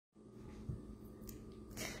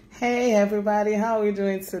Hey everybody, how are we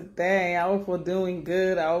doing today? I hope we're doing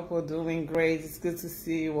good. I hope we're doing great. It's good to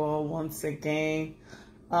see you all once again.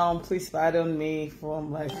 Please pardon me for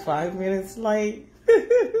I'm like 5 minutes late.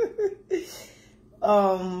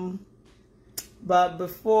 But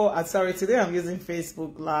before sorry, today I'm using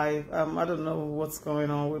Facebook Live. I don't know what's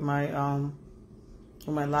going on with my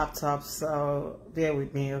laptop, so bear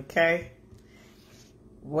with me, okay?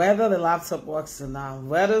 Whether the laptop works or not,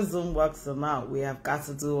 whether Zoom works or not, we have got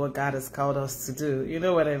to do what God has called us to do. You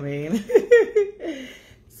know what I mean?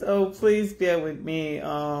 So please bear with me.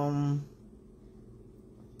 How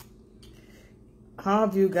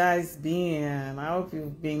have you guys been? I hope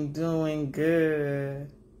you've been doing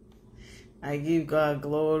good. I give God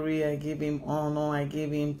glory. I give him honor. I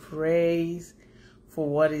give him praise for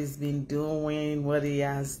what he's been doing, what he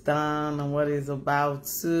has done, and what he's about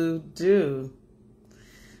to do.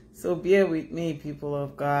 So bear with me, people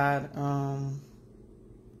of God.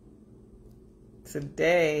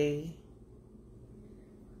 Today,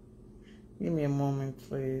 give me a moment,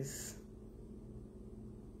 please.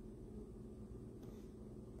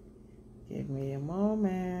 Give me a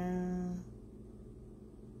moment.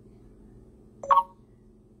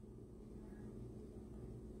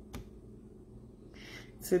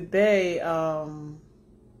 Today,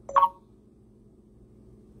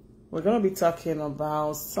 we're going to be talking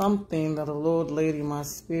about something that the Lord laid in my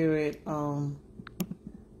spirit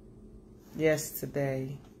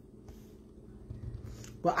yesterday.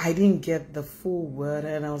 But I didn't get the full word,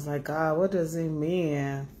 and I was like, God, what does it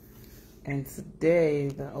mean? And today,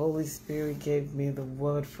 the Holy Spirit gave me the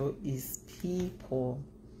word for his people.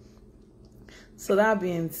 So that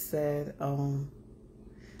being said,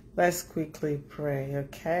 let's quickly pray,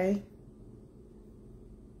 okay?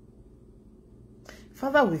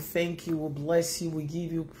 Father, we thank you, we bless you, we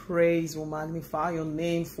give you praise, we magnify your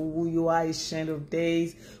name for who you are, Ancient of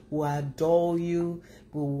Days. We adore you,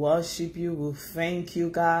 we worship you, we thank you,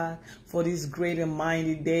 God, for this great and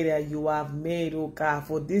mighty day that you have made, oh God.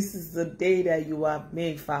 For this is the day that you have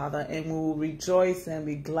made, Father, and we will rejoice and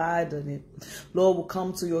be glad in it. Lord, we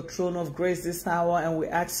come to your throne of grace this hour and we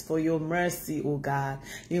ask for your mercy, oh God.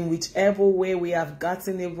 In whichever way we have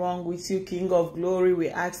gotten it wrong with you, King of glory, we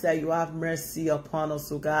ask that you have mercy upon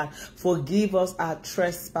us, oh God. Forgive us our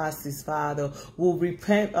trespasses, Father. We'll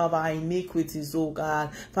repent of our iniquities, oh God.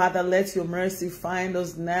 Father, let your mercy find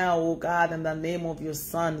us now, oh God, in the name of your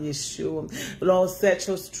Son, Yeshua. Lord, set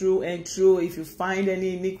us true and true. If you find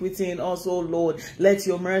any iniquity in us, oh Lord, let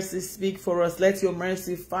your mercy speak for us. Let your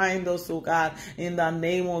mercy find us, oh God, in the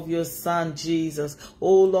name of your Son, Jesus.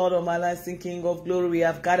 Oh Lord, of my life, King of glory, we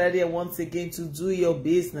have gathered here once again to do your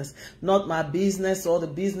business. Not my business or the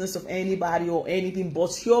business of anybody or anything,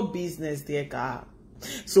 but your business, dear God.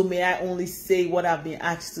 So may I only say what I've been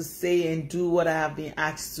asked to say and do what I have been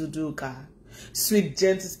asked to do, God. Sweet,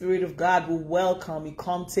 gentle Spirit of God, we welcome you.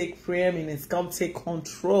 Come take preeminence. Come take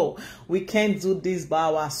control. We can't do this by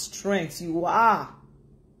our strength. You are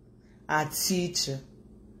our teacher,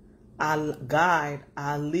 our guide,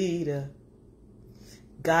 our leader.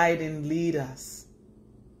 Guide and lead us.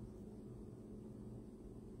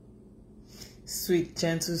 Sweet,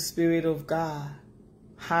 gentle Spirit of God,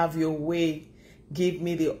 have your way. Give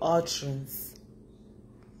me the utterance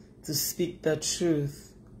to speak the truth.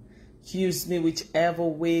 Use me whichever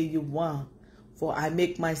way you want, for I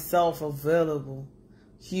make myself available.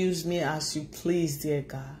 Use me as you please, dear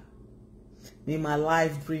God. May my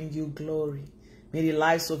life bring you glory. May the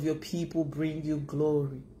lives of your people bring you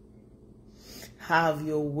glory. Have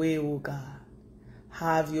your way, oh God.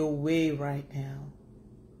 Have your way right now.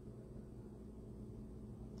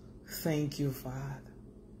 Thank you, Father.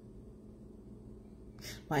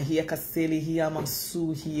 Mahia kaseli hiyama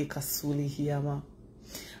su hiye kasuli hiyama.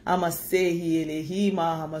 Ama sehi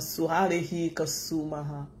elehima ama suhale hi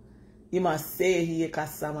kasumaha. Ima sehi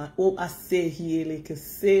kasama. O asehi ele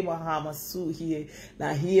kesema hama suhi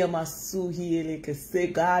la hiyama suhi ele kese.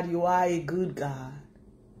 God, you are a good God.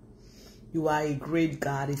 You are a great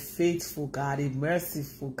God, a faithful God, a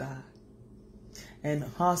merciful God, an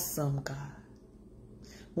awesome God.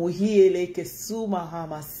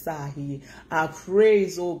 Our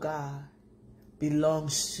praise, oh God,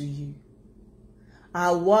 belongs to you.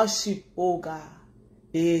 Our worship, oh God,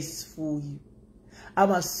 is for you. We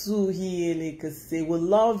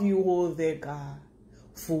love you, oh dear God,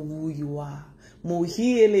 for who you are.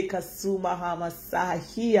 Muhiele kasuma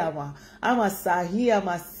hamasahiyama.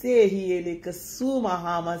 Amasahiyama sehiele kasuma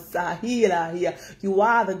hamasahila here. You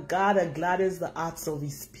are the God that gladdens the hearts of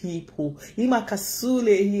his people.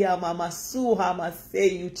 Imakasule hiyama masuha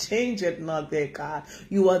mase. You change it not there, God.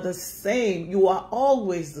 You are the same. You are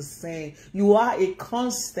always the same. You are a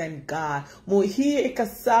constant God. Muhiele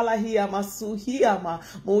kasala hiyama suhiyama.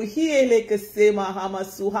 Muhiele kasema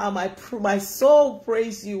hamasuha. My soul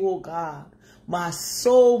praise you, O God. My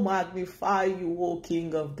soul magnify you, O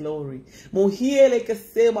King of glory. Mohiele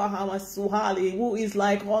kasema hamasuhali. Who is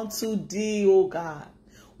like unto thee, O God?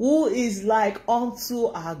 Who is like unto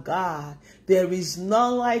our God? There is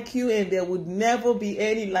none like you, and there would never be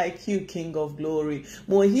any like you, King of glory.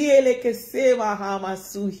 Mohiele kesema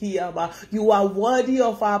hamasuhiaba. You are worthy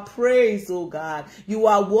of our praise, O God. You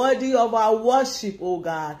are worthy of our worship, O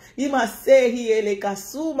God. Imasehiele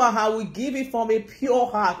kasuma, how we give it from a pure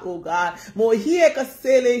heart, O God. Mohie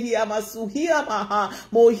kasele hiama suhiama ha.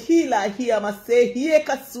 Mohila hiama sehie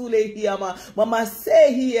kasule hiama. Mama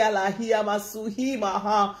sehiela hiama suhima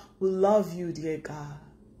ha. We love you, dear God.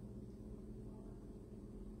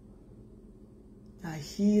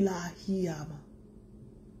 Ahila hiyama.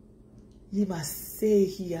 Yima se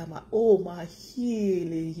hiyama. Oh, my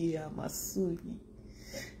healing hiyama suhi.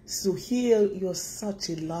 So here you're such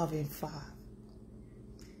a loving Father.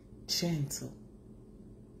 Gentle.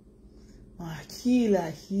 My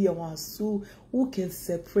healer hiyama su. Who can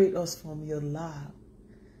separate us from your love?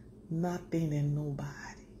 Nothing and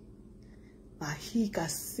nobody. You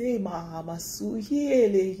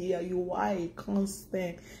are a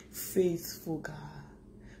constant, faithful God.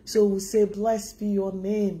 So we say, blessed be your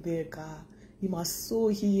name, dear God.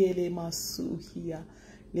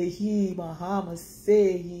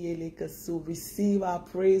 Receive our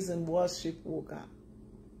praise and worship, O God.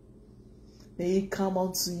 May it come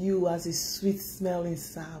unto you as a sweet smelling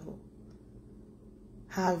savour.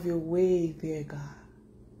 Have your way, dear God.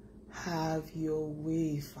 Have your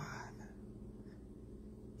way, Father.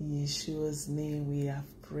 In Yeshua's name we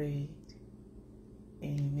have prayed.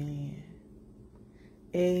 Amen.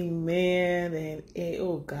 Amen and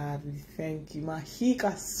oh God, we thank you.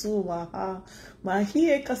 Mahika sumaha,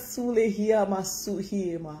 mahie kasule hiya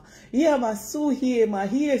masuhiema, hiya masuhiema,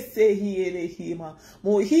 hiye sehile hima,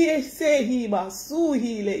 mohie sehima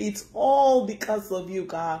suhile. It's all because of you,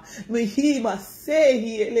 God. Mehima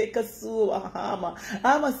sehile kasumahama,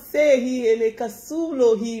 ama sehile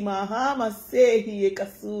kasulo hima, ama sehile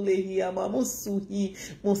kasule hiyama,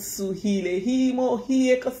 musuhile himo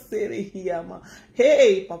hiye kasere hiyama.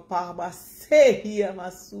 Hey, Papa, Masehia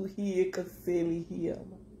Masuhi Kaseli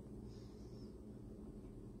Hiama.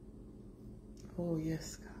 Oh,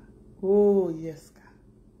 yes, God. Oh, yes, God.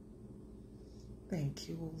 Thank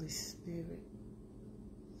you, Holy Spirit.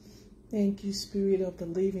 Thank you, Spirit of the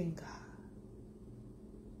living God.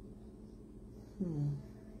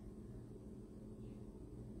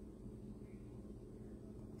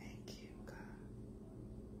 Thank you, God.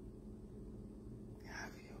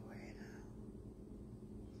 Have your way now.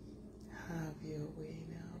 Have your way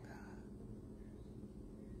now,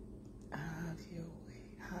 God. Have your way.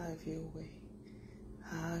 Have your way.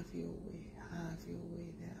 Have your way. Have your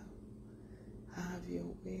way now. Have your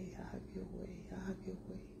way. Have your way. Have your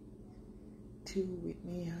way. Do with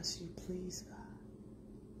me as you please, God.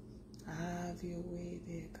 Have your way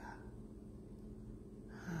there, God.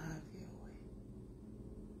 Have your way.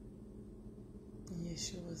 In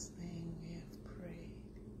Yeshua's name we have prayed.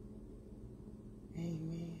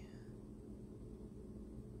 Amen.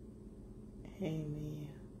 Amen.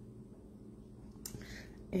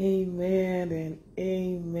 Amen and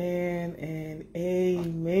amen and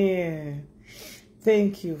amen.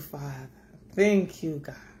 Thank you, Father. Thank you,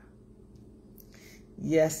 God.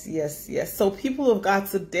 Yes, yes, yes. So people of God,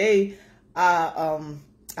 today our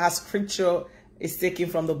scripture is taken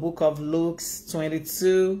from the book of Luke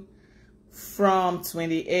 22 from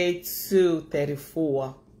 28 to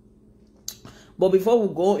 34. But before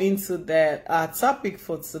we go into that, our topic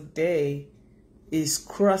for today is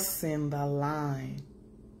crossing the line.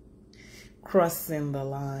 Crossing the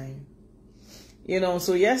line. You know,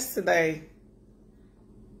 so yesterday,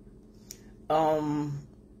 I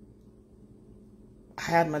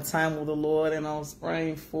had my time with the Lord and I was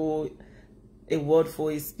praying for a word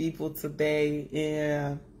for his people today.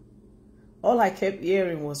 And all I kept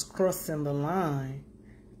hearing was crossing the line.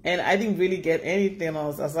 And I didn't really get anything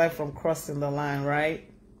else aside from crossing the line, right?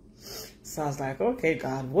 So I was like, okay,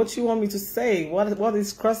 God, what you want me to say? What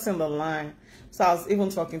is crossing the line? So I was even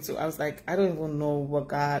I was like, I don't even know what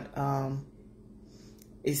God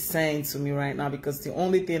is saying to me right now, because the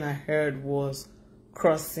only thing I heard was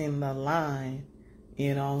crossing the line.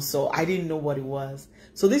 you know, so I didn't know what it was.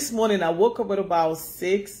 So this morning I woke up at about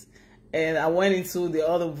 6 and I went into the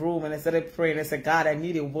other room and I started praying. I said, God, I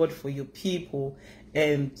need a word for your people.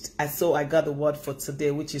 And so I got the word for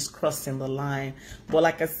today, which is crossing the line. But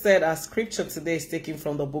like I said, our scripture today is taken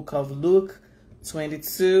from the book of Luke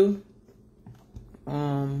 22,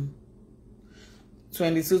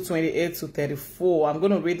 28 to 34. I'm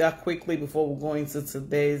going to read that quickly before we go into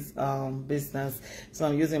today's business. So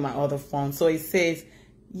I'm using my other phone. So it says,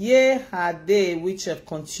 "Yea, are they which have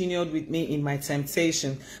continued with me in my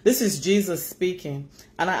temptation." This is Jesus speaking.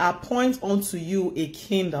 "And I appoint unto you a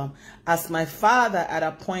kingdom, as my Father had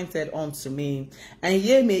appointed unto me. And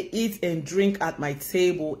ye may eat and drink at my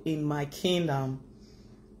table in my kingdom,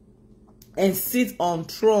 and sit on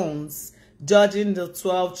thrones, judging the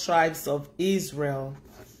 12 tribes of Israel."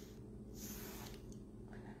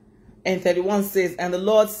 And 31 says, "And the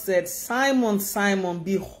Lord said, Simon, Simon,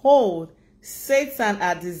 behold, Satan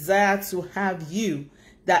had desired to have you,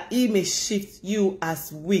 that he may shift you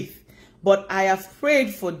as wheat. But I have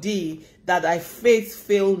prayed for thee, that thy faith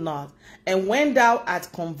fail not. And when thou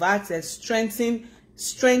art converted, strengthen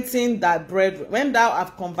thy brethren. When thou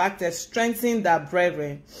art converted, strengthen thy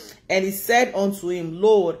brethren." And he said unto him,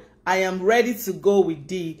 "Lord, I am ready to go with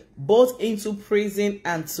thee, both into prison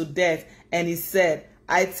and to death." And he said,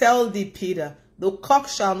 "I tell thee, Peter, the cock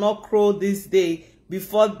shall not crow this day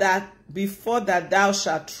before that thou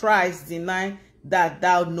shalt thrice deny that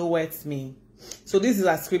thou knowest me." So this is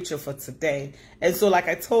our scripture for today. And so like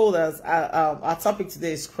I told us, our topic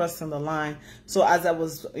today is crossing the line. So as I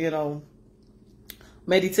was,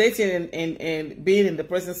 meditating and being in the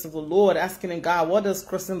presence of the Lord, asking God, what does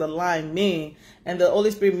crossing the line mean? And the Holy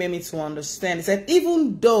Spirit made me to understand. He said,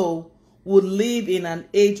 even though we live in an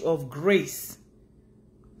age of grace,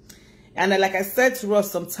 and like I said to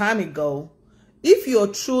us some time ago, if you're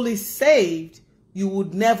truly saved, you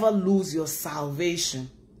would never lose your salvation.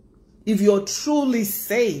 If you're truly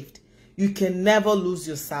saved, you can never lose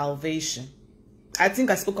your salvation. I think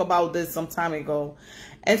I spoke about this some time ago.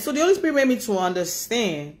 And so the Holy Spirit made me to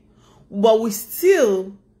understand, but we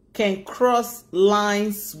still can cross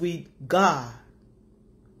lines with God.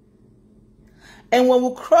 And when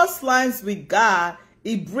we cross lines with God,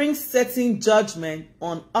 it brings certain judgment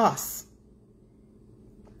on us.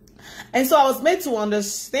 And so I was made to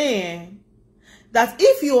understand that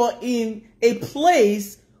if you're in a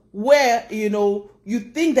place where, you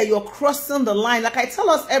think that you're crossing the line, like I tell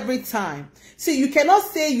us every time, see, you cannot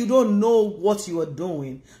say you don't know what you are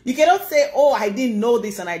doing. You cannot say, oh, I didn't know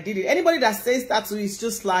this and I did it. Anybody that says that to you is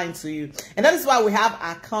just lying to you. And that is why we have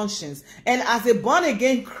our conscience. And as a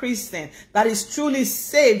born-again Christian that is truly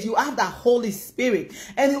saved, you have the Holy Spirit.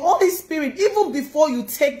 And the Holy Spirit, even before you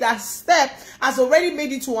take that step, has already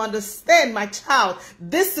made you to understand, my child,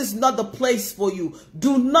 this is not the place for you.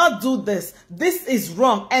 Do not do this. This is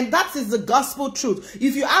wrong. And that is the gospel truth.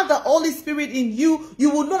 If you have the Holy Spirit in you,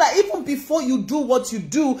 you will know that even before you do what you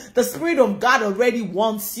do, the Spirit of God already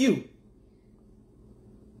wants you.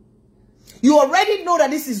 You already know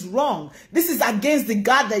that this is wrong. This is against the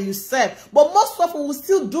God that you serve. But most people will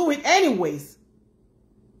still do it anyways.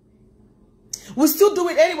 We still do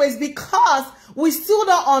it anyways because we still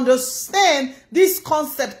don't understand this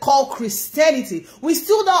concept called Christianity. We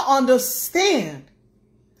still don't understand.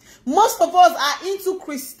 Most of us are into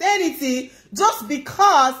Christianity just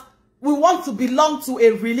because we want to belong to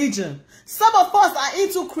a religion. Some of us are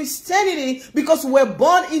into Christianity because we're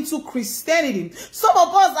born into Christianity. Some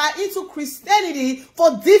of us are into Christianity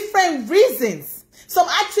for different reasons. Some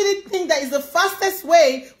actually think that is the fastest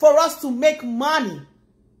way for us to make money.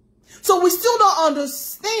 So we still don't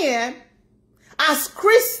understand, as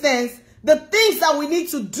Christians, the things that we need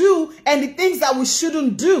to do and the things that we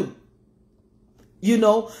shouldn't do.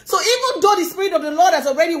 So even though the Spirit of the Lord has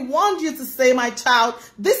already warned you to say, my child,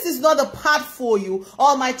 this is not the path for you,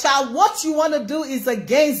 or my child, what you want to do is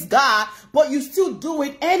against God, but you still do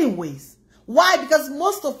it anyways. Why? Because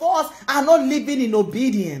most of us are not living in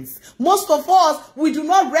obedience. Most of us, we do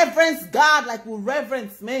not reverence God like we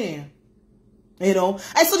reverence man. And so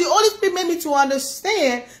the Holy Spirit made me to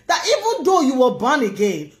understand that even though you were born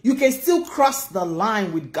again, you can still cross the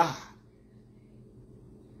line with God.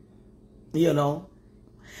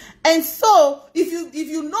 And so, if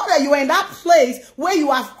you know that you are in that place where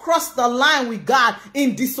you have crossed the line with God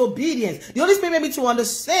in disobedience, the Holy Spirit made me to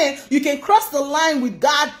understand you can cross the line with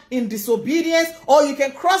God in disobedience, or you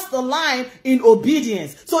can cross the line in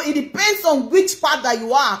obedience. So it depends on which part that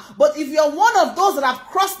you are. But if you're one of those that have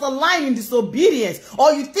crossed the line in disobedience,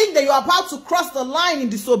 or you think that you're about to cross the line in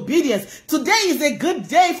disobedience, today is a good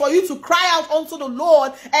day for you to cry out unto the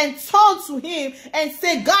Lord and turn to Him and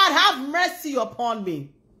say, God, have mercy upon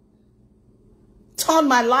me. Turn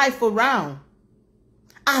my life around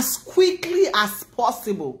as quickly as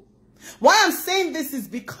possible. Why I'm saying this is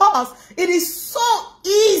because it is so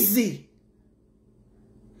easy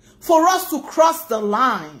for us to cross the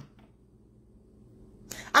line.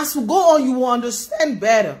 As we go on, you will understand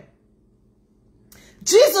better.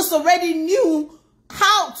 Jesus already knew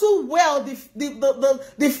how too well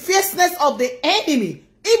the fierceness of the enemy.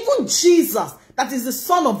 Even Jesus, that is the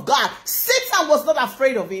Son of God, Satan was not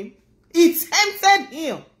afraid of him. He tempted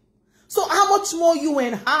him. So how much more you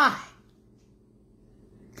and I?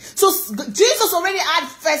 So Jesus already had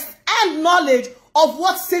first-hand knowledge of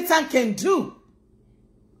what Satan can do.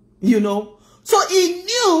 You know? So he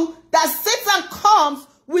knew that Satan comes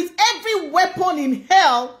with every weapon in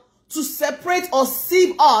hell to separate or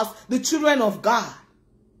sieve us, the children of God.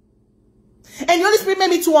 And the Holy Spirit made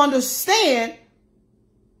me to understand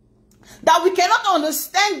that we cannot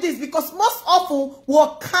understand this because most often we're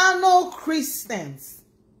carnal Christians.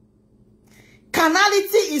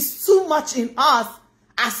 Carnality is too much in us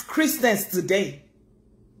as Christians today.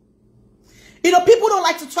 You know, people don't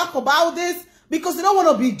like to talk about this because they don't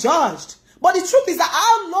want to be judged. But the truth is that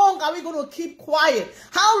how long are we going to keep quiet?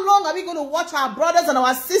 How long are we going to watch our brothers and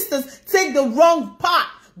our sisters take the wrong path,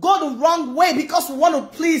 go the wrong way because we want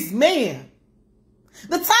to please man?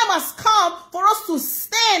 The time has come for us to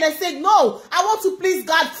stand and say, no, I want to please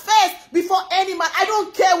God first before any man. I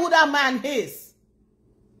don't care who that man is.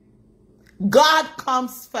 God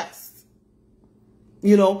comes first.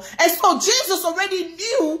 You know, and so Jesus already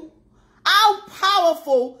knew how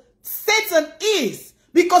powerful Satan is,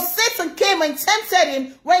 because Satan came and tempted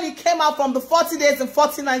him when he came out from the 40 days and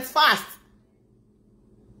 40 nights fast.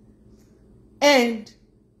 And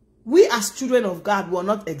we as children of God were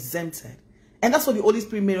not exempted. And that's what the Holy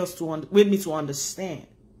Spirit made me to understand.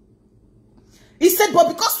 He said,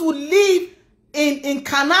 but because we live in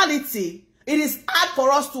carnality, it is hard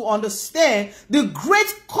for us to understand the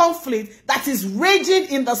great conflict that is raging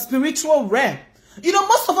in the spiritual realm. You know,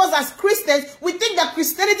 most of us as Christians, we think that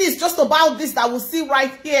Christianity is just about this that we see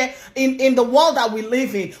right here in the world that we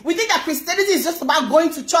live in. We think that Christianity is just about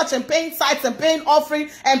going to church and paying tithes and paying offering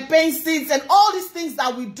and paying seeds and all these things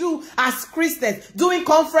that we do as Christians, doing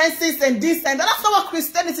conferences and this and that. That's not what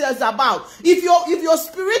Christianity is about. If you're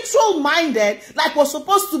spiritual minded, like we're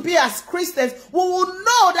supposed to be as Christians, we will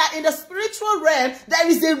know that in the spiritual realm, there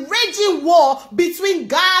is a raging war between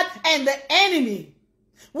God and the enemy.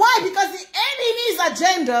 Why? Because the enemy's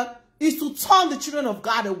agenda is to turn the children of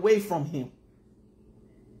God away from him.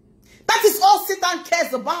 That is all Satan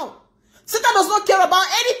cares about. Satan does not care about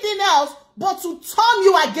anything else but to turn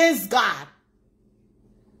you against God.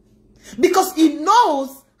 Because he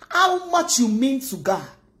knows how much you mean to God.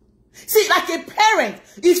 See, like a parent,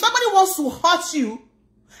 if somebody wants to hurt you,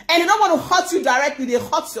 and they don't want to hurt you directly, they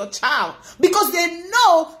hurt your child. Because they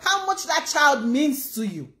know how much that child means to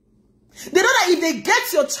you. They know that if they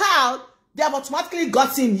get your child, they have automatically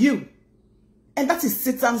gotten you. And that is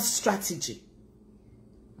Satan's strategy.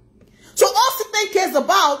 So all Satan cares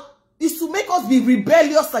about is to make us be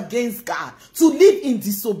rebellious against God, to live in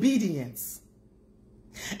disobedience.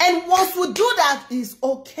 And once we do that, it's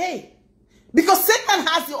okay. Because Satan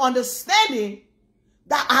has the understanding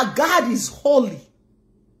that our God is holy.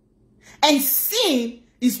 And sin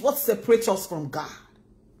is what separates us from God.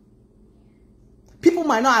 People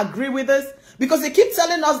might not agree with us because they keep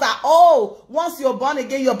telling us that, oh, once you're born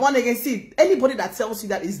again, you're born again. See, anybody that tells you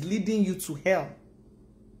that is leading you to hell,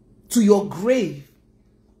 to your grave.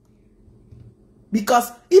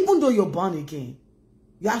 Because even though you're born again,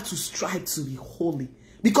 you have to strive to be holy.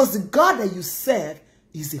 Because the God that you serve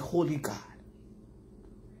is a holy God.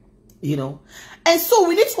 You know? And so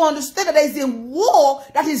we need to understand that there is a war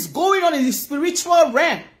that is going on in the spiritual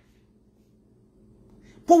realm.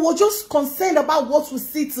 But we're just concerned about what we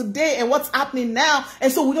see today and what's happening now.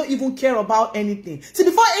 And so we don't even care about anything. See,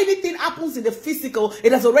 before anything happens in the physical,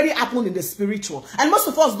 it has already happened in the spiritual. And most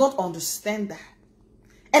of us don't understand that.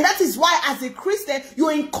 And that is why as a Christian,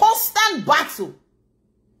 you're in constant battle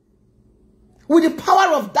with the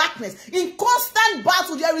power of darkness. In constant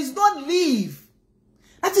battle, there is no leave.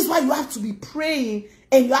 That is why you have to be praying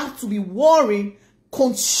and you have to be warring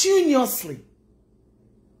continuously.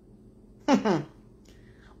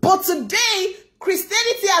 But today,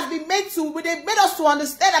 Christianity has been they've made us to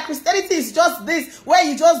understand that Christianity is just this, where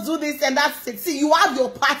you just do this and that's it. See, you have your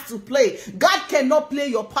part to play. God cannot play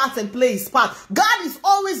your part and play his part. God is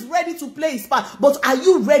always ready to play his part, but are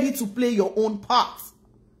you ready to play your own part?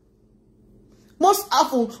 Most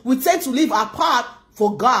often, we tend to leave our part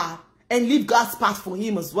for God and leave God's part for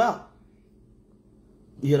him as well.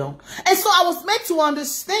 You know? And so I was made to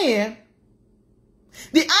understand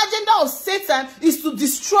the agenda of Satan is to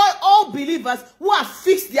destroy all believers who have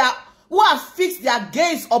fixed their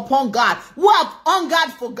gaze upon God, who have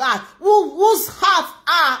hungered for God, whose hearts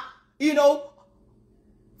are, you know,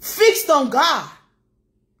 fixed on God.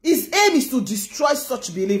 His aim is to destroy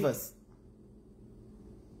such believers.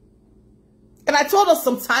 And I told us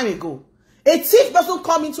some time ago, a thief doesn't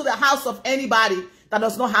come into the house of anybody that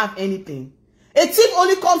does not have anything. A thief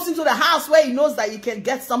only comes into the house where he knows that he can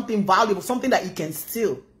get something valuable, something that he can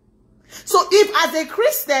steal. So if as a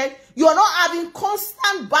Christian, you are not having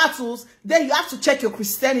constant battles, then you have to check your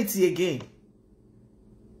Christianity again.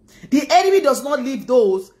 The enemy does not leave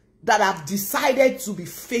those that have decided to be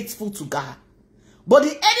faithful to God. But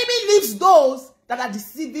the enemy leaves those that are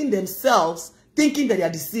deceiving themselves, thinking that they are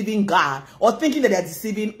deceiving God or thinking that they are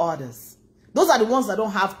deceiving others. Those are the ones that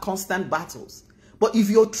don't have constant battles. But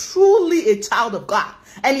if you're truly a child of God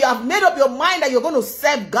and you have made up your mind that you're going to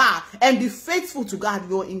serve God and be faithful to God,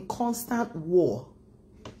 you're in constant war.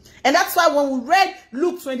 And that's why when we read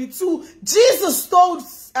Luke 22, Jesus told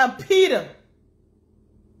Peter,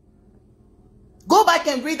 go back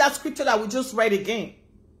and read that scripture that we just read again.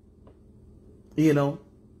 You know.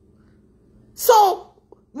 So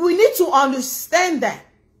we need to understand that.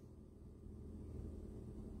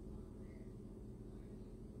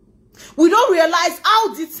 We don't realize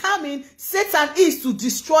how determined Satan is to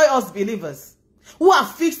destroy us believers who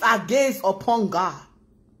have fixed our gaze upon God.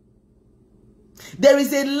 There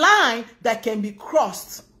is a line that can be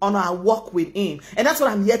crossed on our walk with him. And that's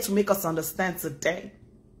what I'm here to make us understand today.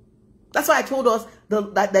 That's why I told us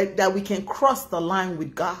that we can cross the line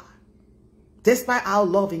with God, despite how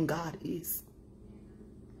loving God is.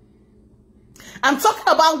 I'm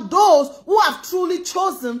talking about those who have truly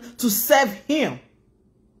chosen to serve him.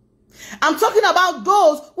 I'm talking about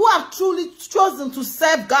those who have truly chosen to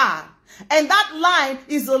serve God. And that line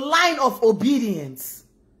is a line of obedience.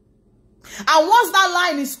 And once that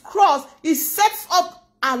line is crossed, it sets up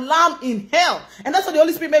alarm in hell. And that's what the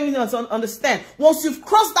Holy Spirit made me understand. Once you've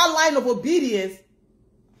crossed that line of obedience,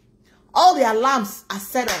 all the alarms are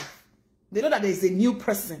set off. They know that there is a new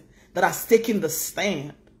person that has taken the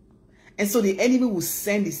stand. And so the enemy will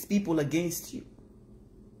send his people against you.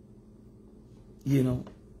 You know.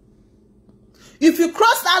 If you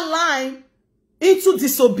cross that line into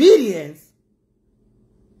disobedience,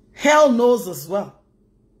 hell knows as well.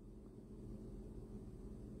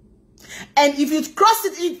 And if you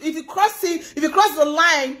cross the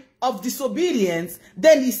line of disobedience,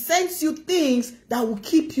 then he sends you things that will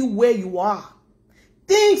keep you where you are.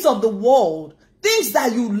 Things of the world, things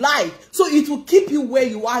that you like. So it will keep you where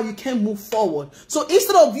you are. You can't move forward. So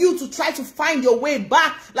instead of you to try to find your way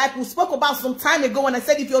back, like we spoke about some time ago when I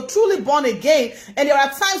said, if you're truly born again, and there are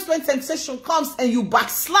times when temptation comes and you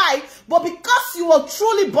backslide, but because you are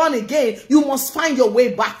truly born again, you must find your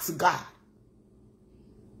way back to God.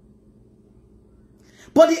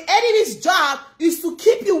 But the enemy's job is to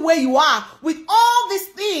keep you where you are with all these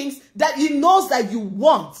things that he knows that you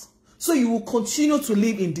want. So you will continue to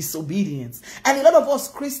live in disobedience. And a lot of us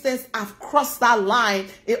Christians have crossed that line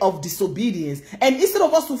of disobedience. And instead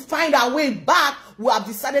of us to find our way back, we have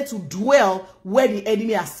decided to dwell where the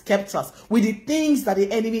enemy has kept us, with the things that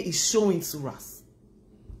the enemy is showing to us.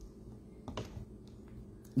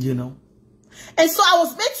 You know? And so I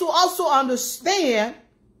was made to also understand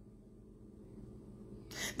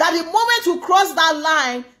that the moment you cross that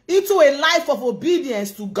line into a life of obedience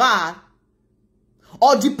to God,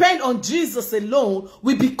 or depend on Jesus alone,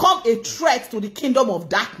 we become a threat to the kingdom of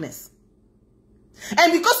darkness.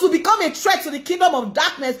 And because we become a threat to the kingdom of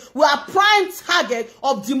darkness, we are prime target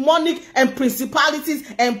of demonic and principalities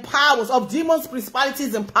and powers, of demons,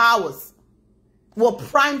 principalities, and powers. We're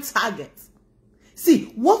prime targets. See,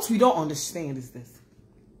 what we don't understand is this.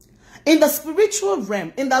 In the spiritual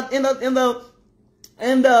realm, in the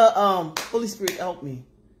Holy Spirit, help me.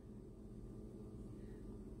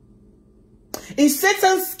 In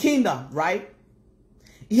Satan's kingdom, right?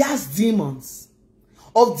 He has demons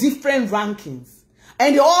of different rankings.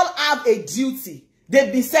 And they all have a duty.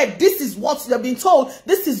 They've been said, this is what you've been told.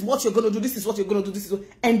 This is what you're going to do. This is what you're going to do. This is what,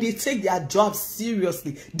 and they take their job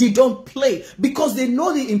seriously. They don't play because they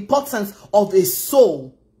know the importance of a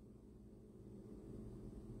soul.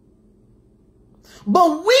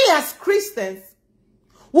 But we as Christians,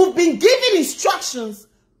 we've been given instructions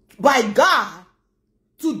by God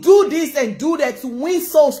to do this and do that, to win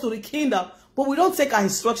souls to the kingdom. But we don't take our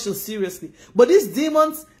instructions seriously. But these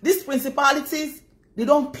demons, these principalities, they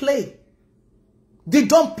don't play. They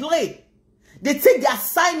don't play. They take the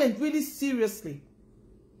assignment really seriously.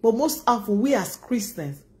 But most often, we as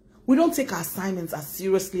Christians, we don't take our assignments as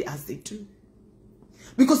seriously as they do.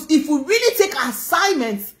 Because if we really take our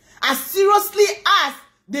assignments as seriously as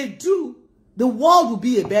they do, the world would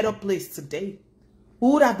be a better place today.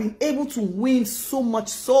 We would have been able to win so much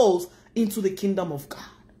souls into the kingdom of God.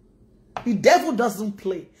 The devil doesn't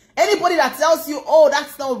play. Anybody that tells you, oh,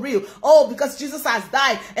 that's not real, oh, because Jesus has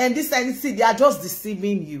died, and this and this, they are just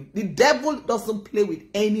deceiving you. The devil doesn't play with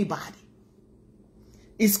anybody.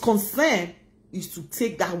 His concern is to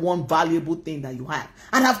take that one valuable thing that you have.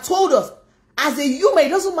 And I've told us, as a human, it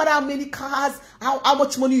doesn't matter how many cars, how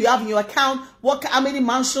much money you have in your account, how many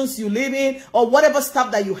mansions you live in, or whatever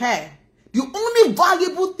stuff that you have. The only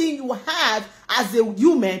valuable thing you have as a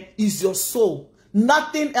human is your soul.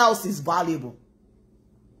 Nothing else is valuable.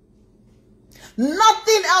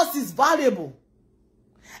 Nothing else is valuable.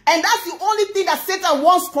 And that's the only thing that Satan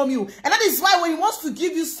wants from you. And that is why when he wants to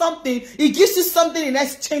give you something, he gives you something in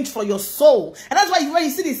exchange for your soul. And that's why when you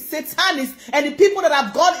see the Satanists and the people that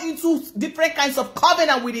have gone into different kinds of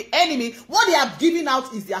covenant with the enemy, what they have given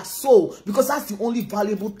out is their soul. Because that's the only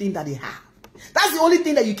valuable thing that they have. That's the only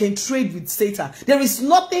thing that you can trade with Satan. There is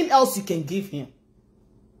nothing else you can give him.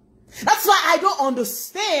 That's why I don't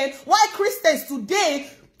understand why Christians today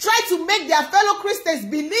try to make their fellow Christians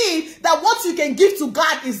believe that what you can give to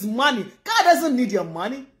God is money. God doesn't need your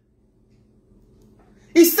money.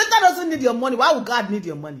 If Satan doesn't need your money, why would God need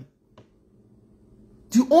your money?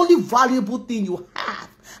 The only valuable thing you have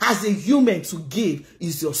as a human to give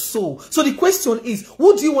is your soul. So the question is,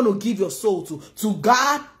 who do you want to give your soul to? To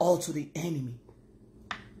God or to the enemy?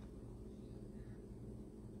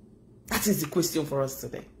 That is the question for us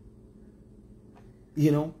today.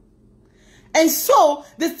 You know? And so,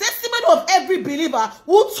 the testament of every believer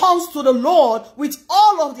who turns to the Lord with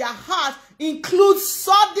all of their heart includes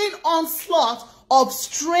sudden onslaught of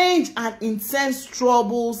strange and intense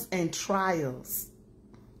troubles and trials.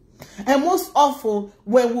 And most often,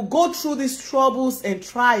 when we go through these troubles and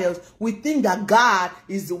trials, we think that God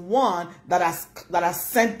is the one that has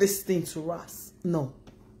sent this thing to us. No.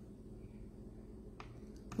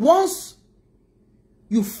 Once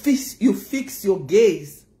you fix your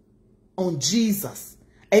gaze on Jesus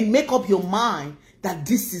and make up your mind that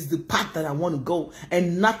this is the path that I want to go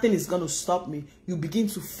and nothing is going to stop me, you begin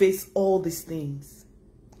to face all these things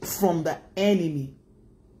from the enemy.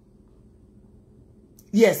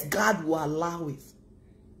 Yes, God will allow it.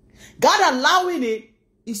 God allowing it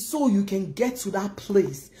is so you can get to that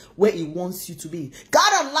place where he wants you to be.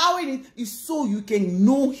 God allowing it is so you can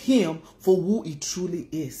know him for who he truly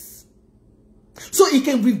is. So he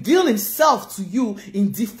can reveal himself to you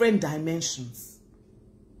in different dimensions.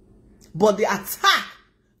 But the attack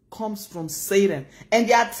comes from Satan. And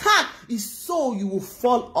the attack is so you will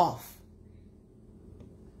fall off.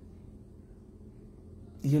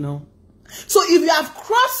 You know? So if you have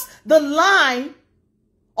crossed the line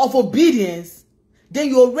of obedience, then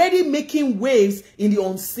you're already making waves in the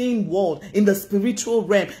unseen world, in the spiritual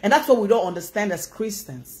realm. And that's what we don't understand as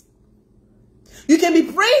Christians. You can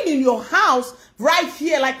be praying in your house right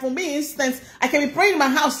here. Like for me, instance, I can be praying in my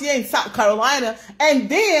house here in South Carolina. And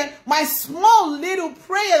then my small little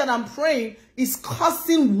prayer that I'm praying is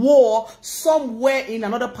causing war somewhere in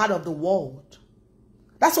another part of the world.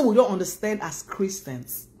 That's what we don't understand as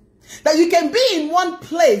Christians. That you can be in one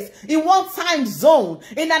place, in one time zone,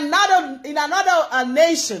 in another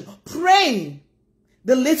nation, praying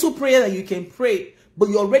the little prayer that you can pray, but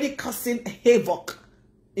you're already causing havoc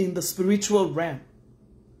in the spiritual realm.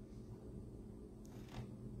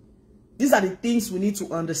 These are the things we need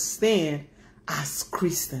to understand as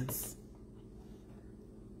Christians.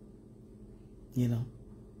 You know.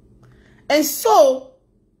 And so,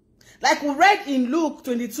 like we read in Luke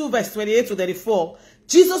 22, verse 28 to 34,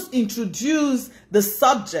 Jesus introduced the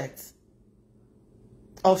subject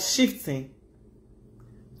of shifting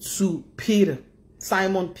to Peter,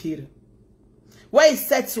 Simon Peter, where he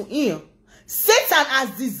said to him, Satan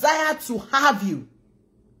has desired to have you,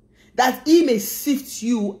 that he may sift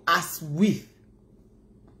you as wheat.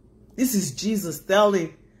 This is Jesus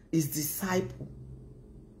telling his disciple.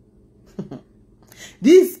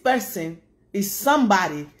 This person is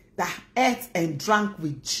somebody that ate and drank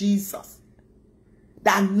with Jesus,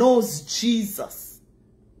 that knows Jesus,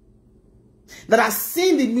 that has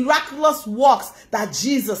seen the miraculous works that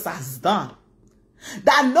Jesus has done.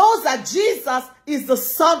 that knows that Jesus is the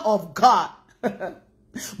Son of God.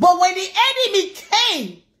 But when the enemy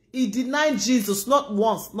came, he denied Jesus not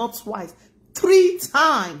once, not twice, 3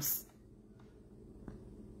 times.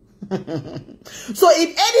 So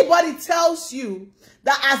if anybody tells you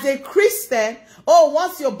that as a Christian, oh,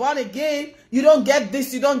 once you're born again, you don't get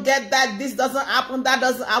this, you don't get that, this doesn't happen, that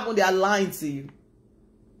doesn't happen, they are lying to you.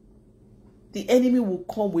 The enemy will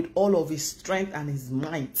come with all of his strength and his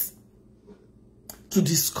might to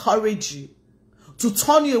discourage you, to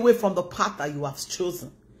turn you away from the path that you have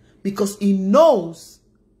chosen. Because he knows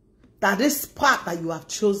that this path that you have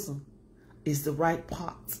chosen is the right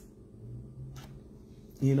path.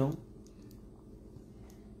 You know?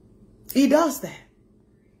 He does that.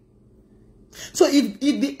 So if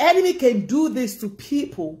the enemy can do this to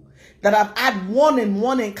people that have had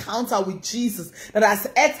one-on-one encounter with Jesus, that has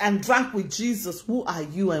ate and drank with Jesus, who are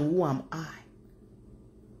you and who am I?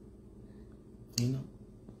 You know?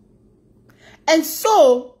 And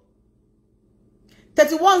so,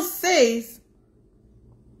 31 says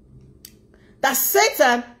that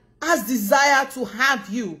Satan has desire to have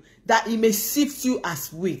you, that he may sift you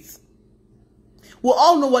as wheat. We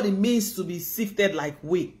all know what it means to be sifted like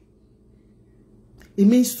wheat. It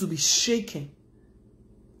means to be shaken,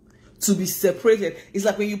 to be separated. It's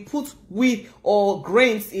like when you put wheat or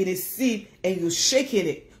grains in a seed and you're shaking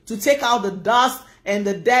it to take out the dust and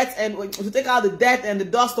the dirt, and to take out the dirt and the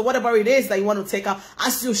dust or whatever it is that you want to take out.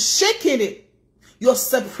 As you're shaking it, you're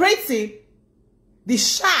separating the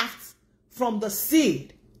shaft from the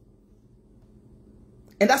seed.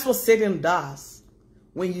 And that's what Satan does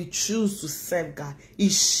when you choose to serve God. He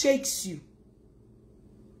shakes you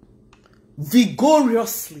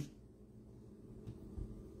vigorously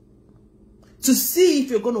to see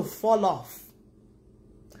if you're going to fall off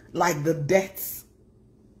like the dirt.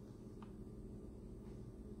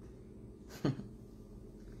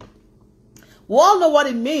 We all know what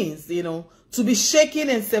it means, you know, to be shaken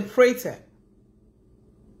and separated.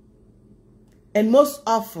 And most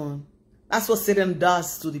often, that's what Satan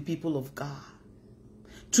does to the people of God.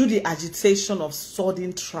 Through the agitation of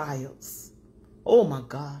sudden trials. Oh my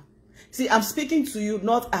God. See, I'm speaking to you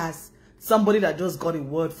not as somebody that just got a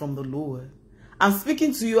word from the Lord. I'm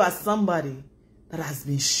speaking to you as somebody that has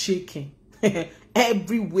been shaken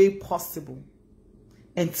every way possible.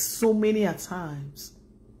 And so many a times,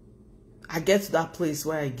 I get to that place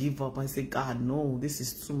where I give up. I say, God, no, this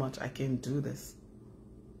is too much. I can't do this.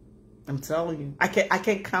 I'm telling you, I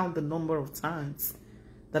can't count the number of times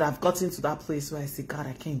that I've gotten to that place where I say, God,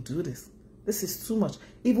 I can't do this. This is too much.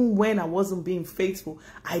 Even when I wasn't being faithful,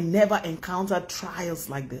 I never encountered trials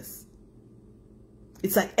like this.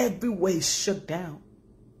 It's like everywhere is shut down.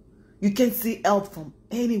 You can't see help from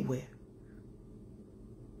anywhere.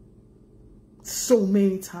 So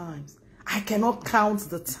many times. I cannot count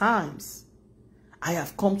the times I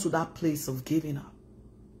have come to that place of giving up.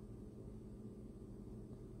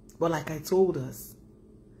 But like I told us,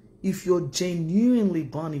 if you're genuinely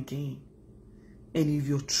born again, and if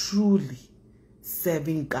you're truly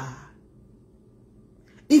serving God,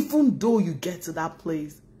 even though you get to that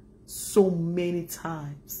place so many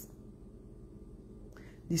times,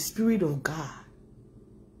 the Spirit of God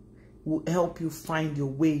will help you find your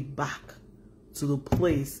way back to the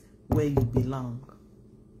place where you belong.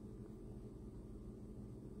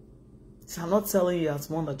 So I'm not telling you as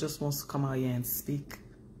one that just wants to come out here and speak.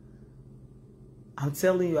 I'm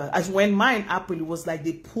telling you, as when mine happened, it was like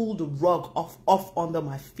they pulled the rug off under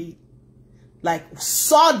my feet. Like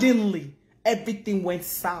suddenly, everything went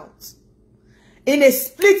south. In a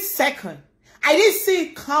split second, I didn't see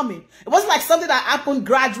it coming. It wasn't like something that happened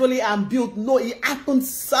gradually and built. No, it happened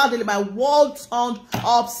suddenly. My world turned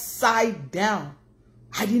upside down.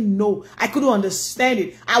 I didn't know. I couldn't understand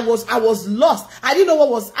it. I was lost. I didn't know what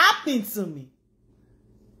was happening to me.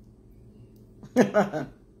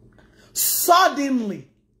 Suddenly.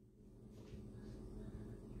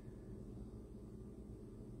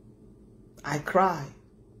 I cried.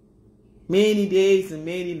 Many days and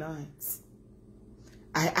many nights.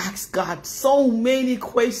 I asked God so many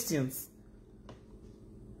questions.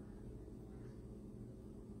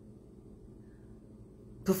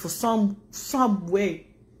 But for some way,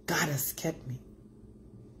 God has kept me.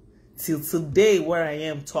 Till today where I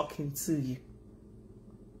am talking to you.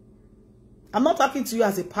 I'm not talking to you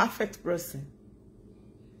as a perfect person.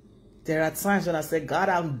 There are times when I say, God,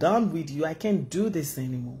 I'm done with you. I can't do this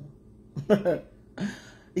anymore.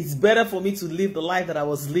 It's better for me to live the life that I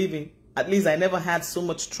was living. At least I never had so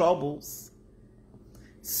much troubles.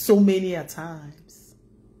 So many a times.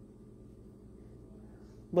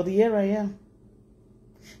 But here I am.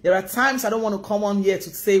 There are times I don't want to come on here to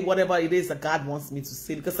say whatever it is that God wants me to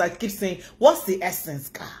say, because I keep saying, what's the essence,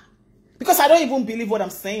 God? Because I don't even believe what I'm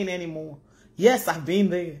saying anymore. Yes, I've been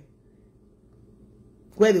there.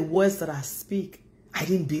 Where the words that I speak, I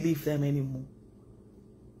didn't believe them anymore.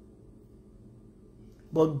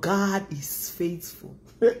 But God is faithful.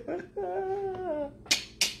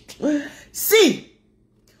 See,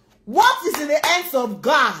 what is in the hands of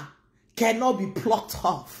God cannot be plucked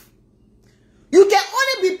off. You can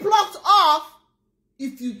only be plucked off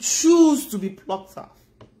if you choose to be plucked off.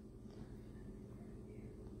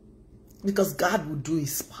 Because God will do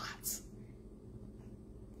his part.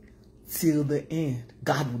 Till the end,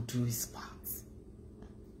 God will do his part.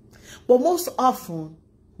 But most often,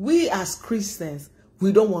 we as Christians,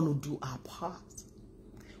 we don't want to do our part.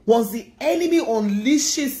 Once the enemy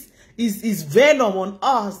unleashes his venom on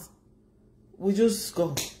us, we just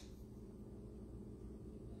go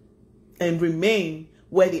and remain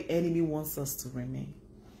where the enemy wants us to remain.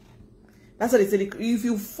 That's what they said. If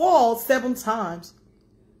you fall 7 times,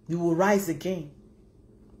 you will rise again.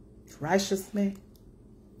 Righteous man.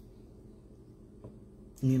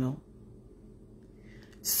 You know.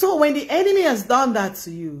 So when the enemy has done that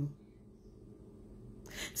to you,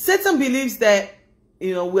 Satan believes that,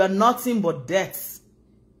 you know, we are nothing but debts.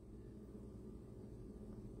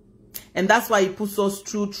 And that's why he puts us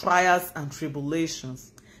through trials and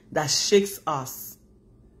tribulations that shakes us,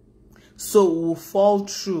 so we will fall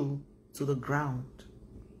through to the ground.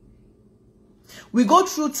 We go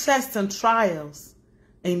through tests and trials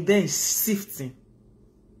and then sifting.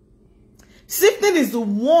 Sifting is the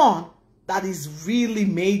one that is really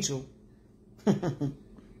major.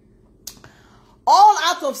 All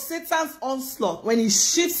out of Satan's onslaught, when he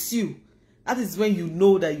shifts you, that is when you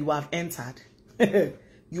know that you have entered.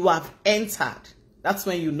 You have entered. That's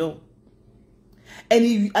when you know. And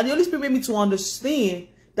the Holy Spirit made me to understand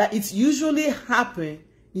that it usually happens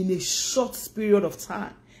in a short period of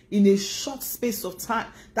time. In a short space of time.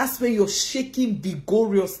 That's when you're shaking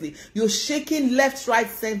vigorously. You're shaking left, right,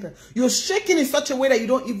 center. You're shaking in such a way that you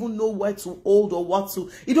don't even know where to hold or what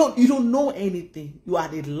to. You don't know anything. You are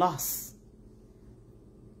at a loss.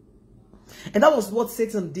 And that was what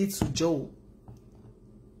Satan did to Job.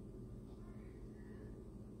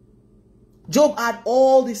 Job had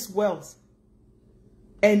all this wealth.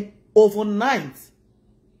 And overnight,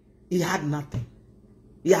 he had nothing.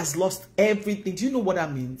 He has lost everything. Do you know what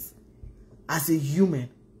that means? As a human.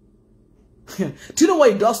 Do you know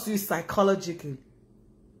what it does to you psychologically?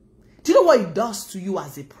 Do you know what it does to you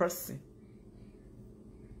as a person?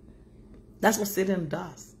 That's what Satan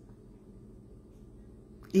does.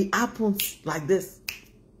 It happens like this.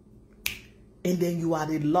 And then you are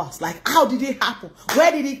at a loss. Like, how did it happen?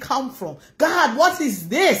 Where did it come from? God, what is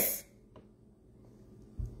this?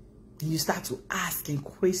 And you start to ask and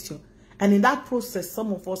question. And in that process,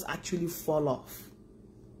 some of us actually fall off.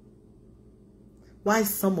 Why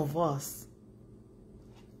some of us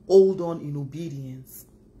hold on in obedience,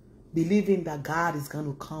 believing that God is going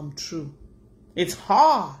to come true. It's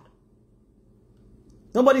hard.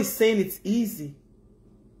 Nobody's saying it's easy.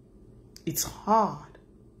 It's hard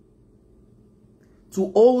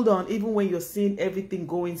to hold on even when you're seeing everything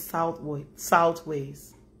going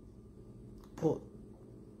southways. But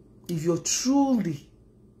if you're truly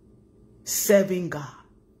serving God,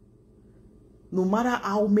 no matter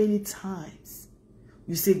how many times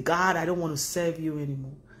you say, God, I don't want to serve you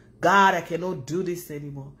anymore. God, I cannot do this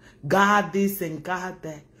anymore. God this and God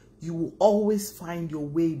that. You will always find your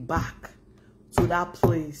way back to that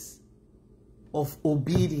place of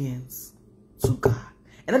obedience to God.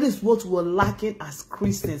 And that is what we're lacking as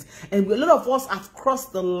Christians. And a lot of us have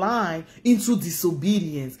crossed the line into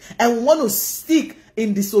disobedience. And we want to stick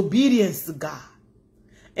in disobedience to God.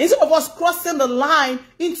 Instead of us crossing the line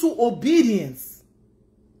into obedience.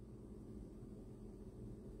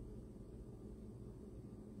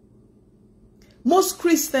 Most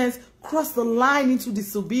Christians cross the line into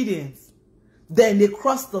disobedience. Then they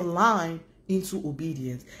cross the line into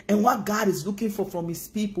obedience. And what God is looking for from his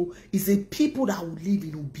people is a people that will live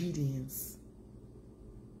in obedience.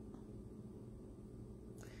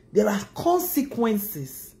 There are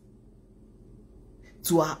consequences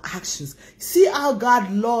to our actions. See how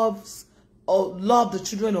God loved the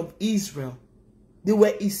children of Israel. They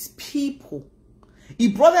were his people. He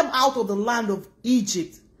brought them out of the land of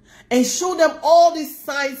Egypt and showed them all these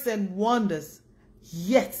signs and wonders.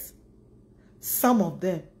 Yet, some of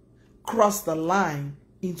them crossed the line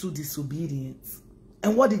into disobedience.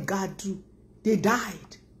 And what did God do? They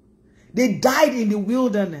died. They died in the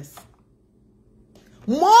wilderness.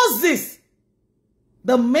 Moses,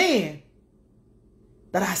 the man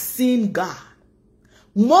that has seen God,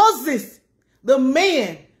 Moses, the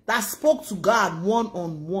man that spoke to God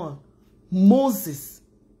one-on-one, Moses,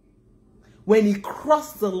 when he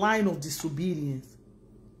crossed the line of disobedience,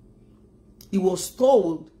 he was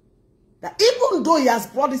told that even though he has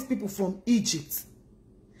brought these people from Egypt,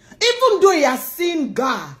 even though he has seen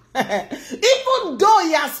God, even though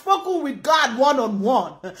he has spoken with God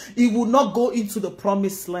one-on-one, he will not go into the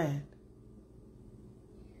promised land.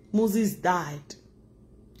 Moses died,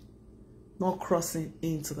 not crossing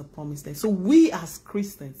into the promised land. So we as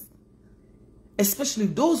Christians, especially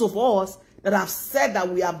those of us that have said that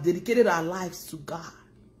we have dedicated our lives to God,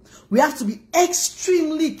 we have to be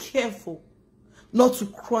extremely careful not to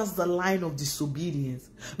cross the line of disobedience.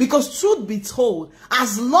 Because truth be told,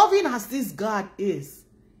 as loving as this God is,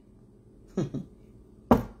 as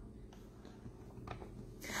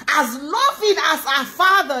loving as our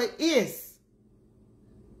Father is,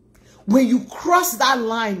 when you cross that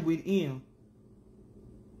line with him,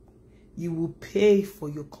 you will pay for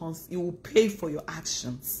your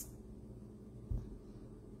actions.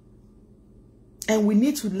 And we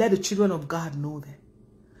need to let the children of God know that.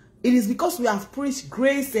 It is because we have preached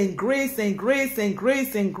grace and grace and grace and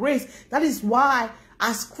grace and grace. That is why,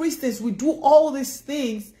 as Christians, we do all these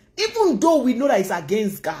things, even though we know that it's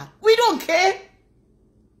against God. We don't care.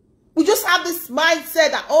 We just have this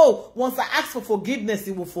mindset that, oh, once I ask for forgiveness,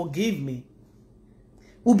 he will forgive me.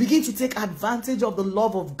 We'll begin to take advantage of the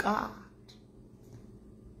love of God.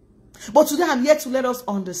 But today I'm here to let us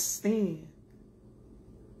understand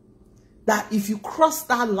that if you cross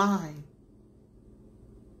that line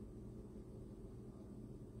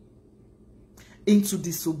into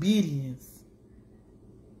disobedience,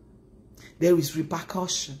 there is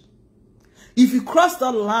repercussion. If you cross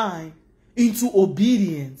that line into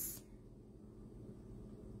obedience,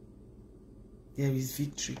 there is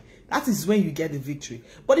victory. That is when you get the victory.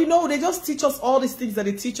 But you know, they just teach us all these things that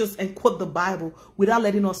they teach us and quote the Bible without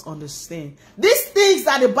letting us understand. These things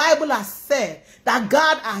that the Bible has said, that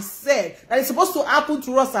God has said, that is supposed to happen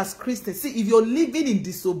to us as Christians. See, if you're living in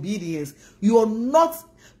disobedience, you're not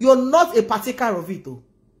a partaker of it. Though.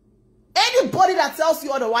 Anybody that tells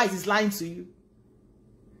you otherwise is lying to you.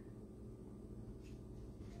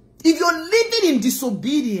 If you're living in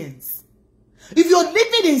disobedience, if you're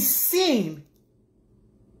living in sin,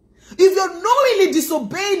 if you're knowingly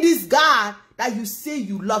disobeying this God that you say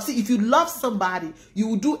you love. See, if you love somebody, you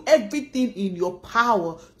will do everything in your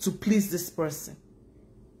power to please this person.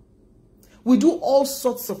 We do all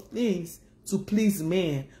sorts of things to please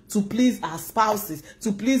men, to please our spouses,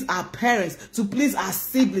 to please our parents, to please our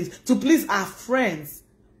siblings, to please our friends.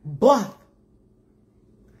 But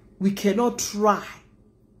we cannot try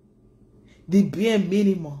the bare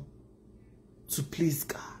minimum to please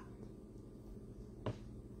God.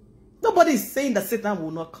 Nobody is saying that Satan will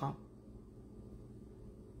not come.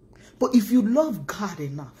 But if you love God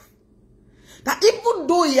enough, that even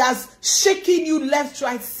though he has shaken you left,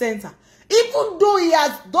 right, center, even though he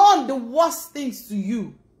has done the worst things to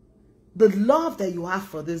you, the love that you have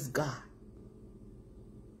for this God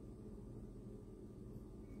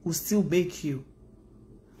will still make you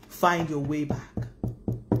find your way back.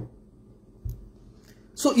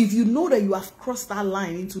 So if you know that you have crossed that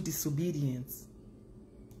line into disobedience,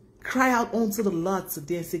 cry out unto the Lord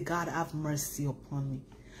today and say, God, have mercy upon me.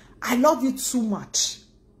 I love you too much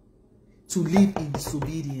to live in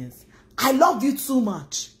disobedience. I love you too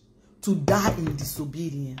much to die in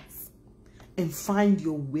disobedience and find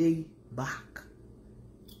your way back.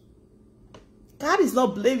 God is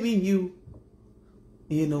not blaming you,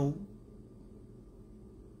 you know,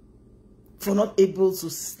 for not able to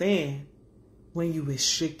stand when you were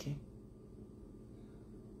shaking.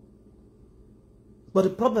 But the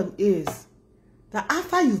problem is that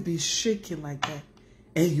after you've been shaking like that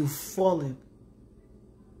and you've fallen,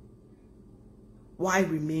 why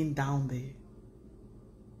remain down there?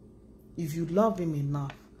 If you love him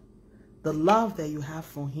enough, the love that you have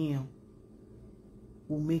for him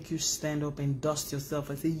will make you stand up and dust yourself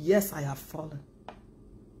and say, yes, I have fallen,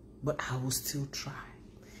 but I will still try.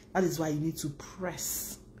 That is why you need to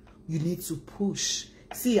press. You need to push.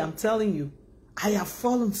 See, I'm telling you, I have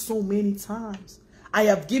fallen so many times. I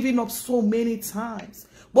have given up so many times.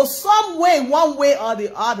 But some way, one way or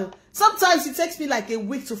the other, sometimes it takes me like a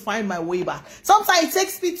week to find my way back. Sometimes it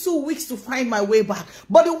takes me 2 weeks to find my way back.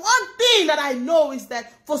 But the one thing that I know is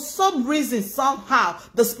that for some reason, somehow,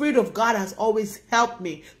 the Spirit of God has always helped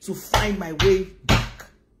me to find my way back.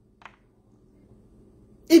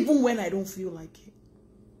 Even when I don't feel like it.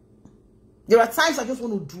 There are times I just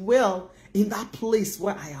want to dwell in that place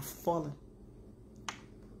where I have fallen.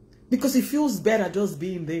 Because it feels better just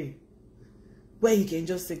being there. where you can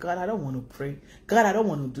just say, God, I don't want to pray. God, I don't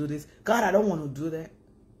want to do this. God, I don't want to do that.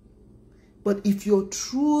 But if you're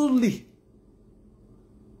truly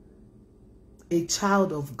a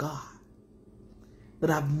child of God, that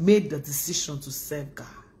have made the decision to serve God,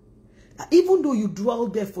 that even though you dwell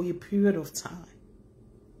there for a period of time,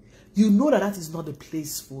 you know that that is not the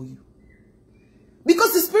place for you.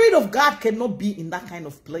 Because the Spirit of God cannot be in that kind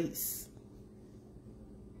of place.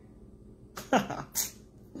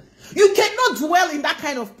 You cannot dwell in that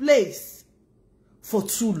kind of place for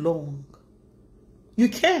too long. You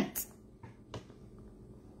can't.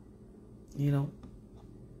 You know.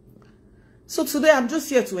 So today I'm just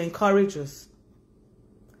here to encourage us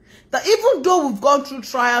that even though we've gone through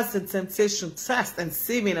trials and temptation, tests and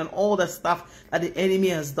saving and all the stuff that the enemy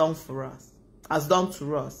has done for us, has done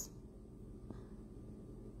to us,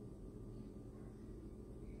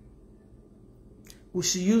 we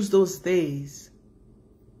should use those days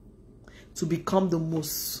to become the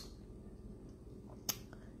most,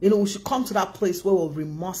 we should come to that place where we're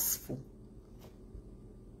remorseful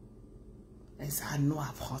and say, I know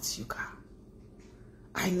I've hurt you, God.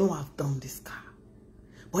 I know I've done this, God.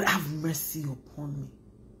 But have mercy upon me.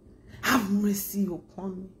 Have mercy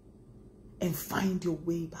upon me. And find your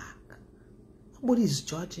way back. Nobody's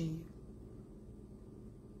judging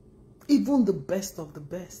you. Even the best of the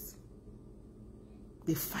best,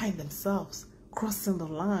 they find themselves crossing the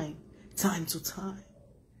line time to time.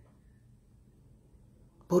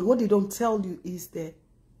 But what they don't tell you is that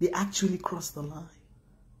they actually crossed the line.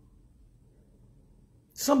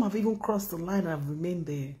 Some have even crossed the line and have remained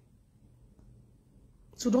there.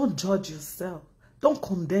 So don't judge yourself. Don't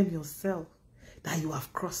condemn yourself that you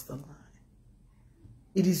have crossed the line.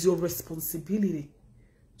 It is your responsibility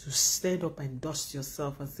to stand up and dust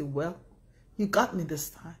yourself and say, well, you got me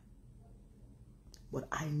this time. But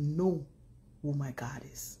I know who my God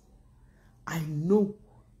is. I know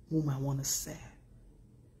whom I want to serve.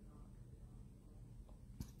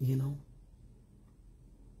 You know?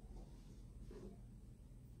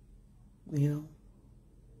 You know?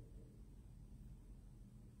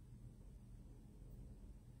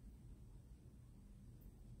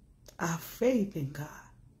 Our faith in God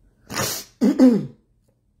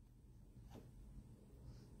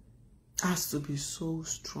has to be so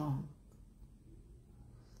strong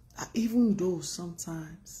that even though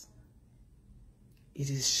sometimes it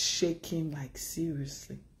is shaking, like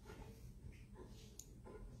seriously,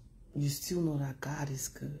 you still know that God is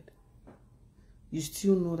good. You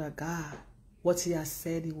still know that God, what he has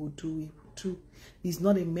said he will do, he will do. He's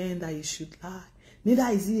not a man that he should lie. Neither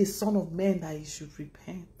is he a son of man that he should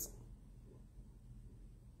repent.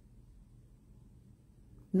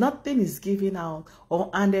 Nothing is given out or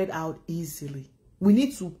handed out easily. We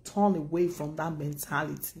need to turn away from that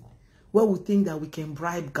mentality where we think that we can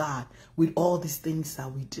bribe God with all these things that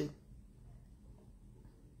we do.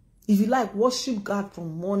 If you like, worship God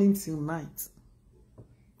from morning till night.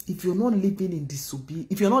 If you're not living in disobedience,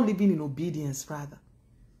 if you're not living in obedience, rather,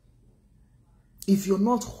 if you're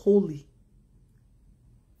not holy,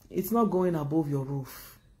 it's not going above your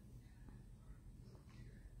roof.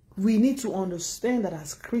 We need to understand that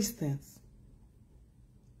as Christians,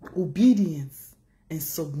 obedience and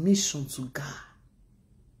submission to God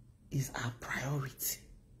is our priority.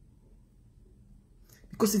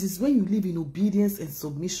 Because it is when you live in obedience and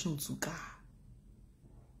submission to God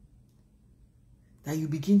that you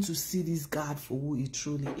begin to see this God for who he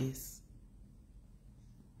truly is.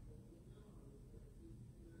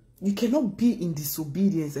 You cannot be in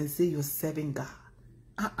disobedience and say you're serving God.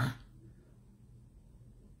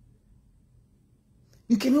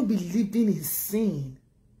 You cannot be living in sin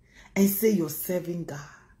and say you're serving God.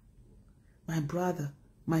 My brother,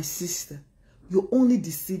 my sister, you're only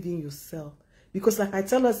deceiving yourself. Because like I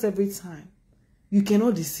tell us every time, you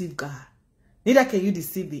cannot deceive God. Neither can you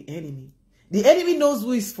deceive the enemy. The enemy knows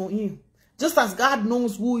who is for him, just as God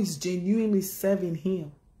knows who is genuinely serving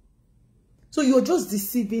him. So you're just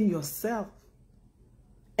deceiving yourself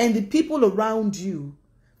and the people around you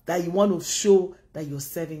that you want to show that you're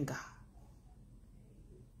serving God.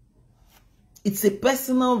 It's a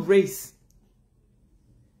personal race.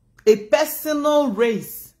 A personal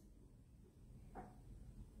race.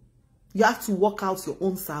 You have to work out your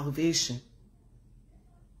own salvation.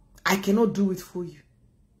 I cannot do it for you.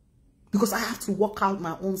 Because I have to work out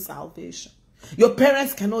my own salvation. Your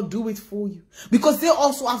parents cannot do it for you. Because they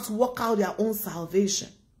also have to work out their own salvation.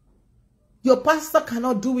 Your pastor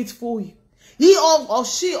cannot do it for you. He or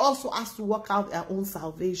she also has to work out their own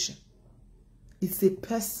salvation. It's a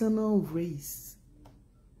personal race.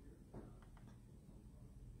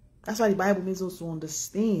 That's why the Bible makes us to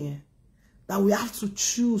understand that we have to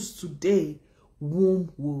choose today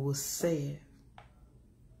whom we will serve.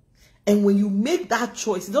 And when you make that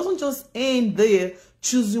choice, it doesn't just end there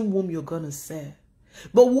choosing whom you're going to serve.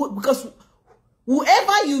 But because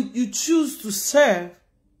whoever you choose to serve,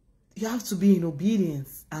 you have to be in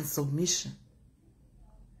obedience and submission.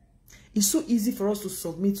 It's so easy for us to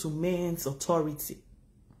submit to man's authority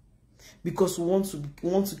because we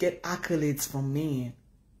want to get accolades from men.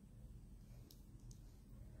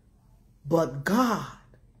 But God,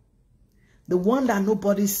 the one that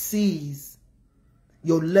nobody sees,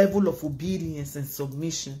 your level of obedience and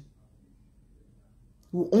submission,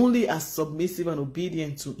 who only are submissive and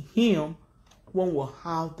obedient to him when we're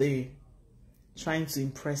out there trying to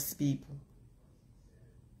impress people.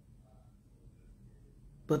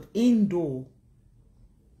 But indoor,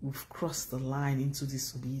 we've crossed the line into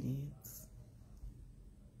disobedience.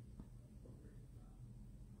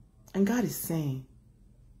 And God is saying,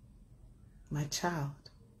 my child,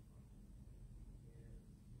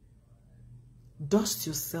 dust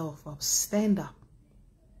yourself up, stand up,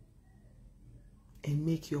 and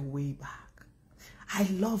make your way back. I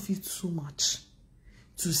love you too much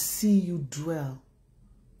to see you dwell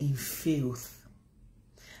in filth.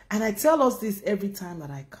 And I tell us this every time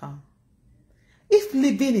that I come. If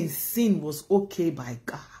living in sin was okay by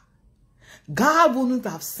God, God wouldn't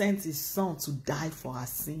have sent his son to die for our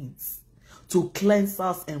sins, to cleanse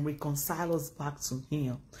us and reconcile us back to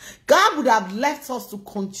him. God would have left us to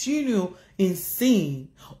continue in sin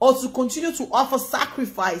or to continue to offer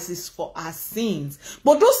sacrifices for our sins.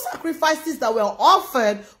 But those sacrifices that were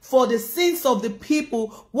offered for the sins of the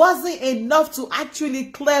people wasn't enough to actually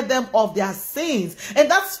clear them of their sins.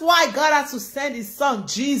 And that's why God had to send his son,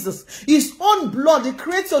 Jesus, his own blood, the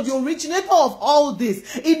creator, the originator of all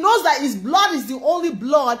this. He knows that his blood is the only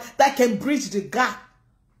blood that can bridge the gap.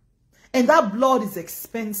 And that blood is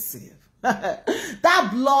expensive. That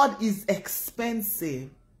blood is expensive.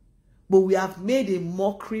 But we have made a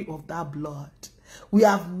mockery of that blood. We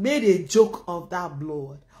have made a joke of that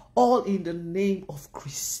blood. All in the name of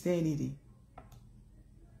Christianity.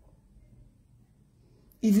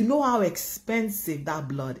 If you know how expensive that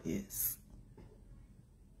blood is,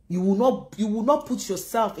 you will not put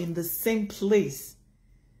yourself in the same place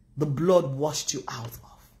the blood washed you out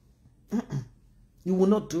of. You will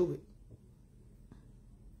not do it.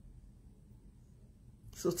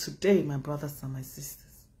 So today, my brothers and my sisters,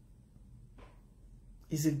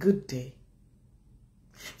 is a good day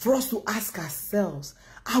for us to ask ourselves,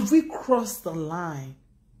 have we crossed the line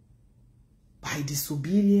by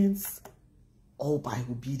disobedience or by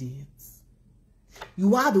obedience?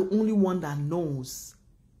 You are the only one that knows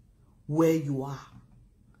where you are,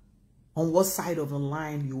 on what side of the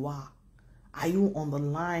line you are. Are you on the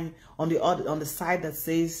line, on the side that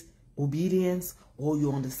says obedience, or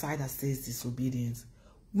you're on the side that says disobedience?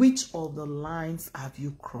 Which of the lines have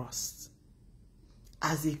you crossed?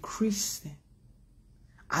 As a Christian,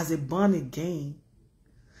 as a born again,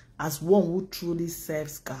 as one who truly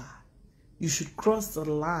serves God, you should cross the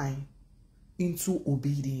line into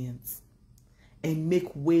obedience and make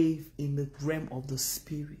wave in the realm of the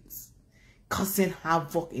spirits, causing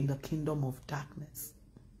havoc in the kingdom of darkness,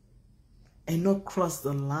 and not cross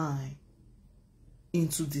the line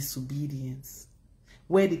into disobedience,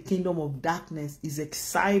 where the kingdom of darkness is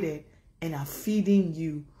excited and are feeding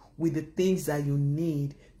you with the things that you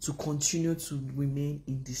need to continue to remain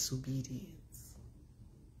in disobedience.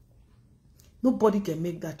 Nobody can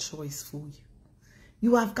make that choice for you.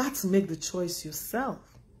 You have got to make the choice yourself.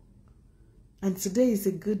 And today is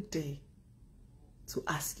a good day to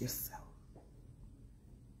ask yourself,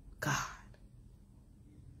 God,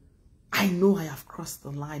 I know I have crossed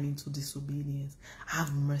the line into disobedience.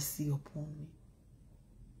 Have mercy upon me.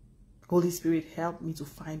 Holy Spirit, help me to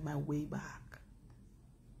find my way back.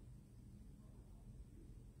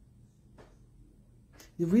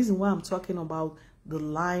 The reason why I'm talking about the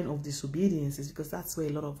line of disobedience is because that's where a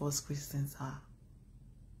lot of us Christians are.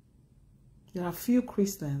 There are few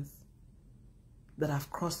Christians that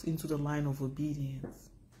have crossed into the line of obedience.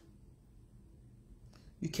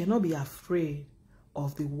 You cannot be afraid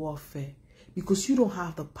of the warfare because you don't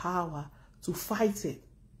have the power to fight it.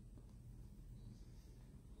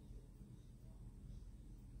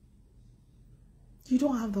 You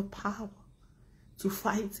don't have the power to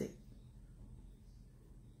fight it.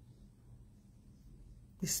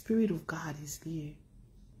 The Spirit of God is here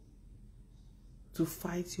to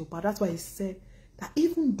fight your battle. That's why he said that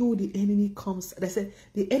even though the enemy comes, they said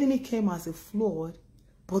the enemy came as a flood,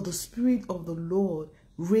 but the Spirit of the Lord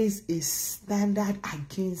raised a standard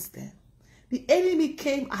against them. The enemy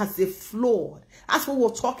came as a flood. That's what we're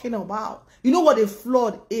talking about. You know what a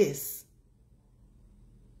flood is?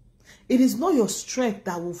 It is not your strength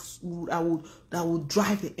that will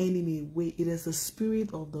drive the enemy away. It is the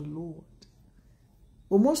Spirit of the Lord.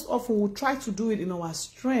 But most often we'll try to do it in our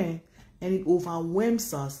strength, and it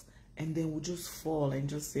overwhelms us, and then we'll just fall and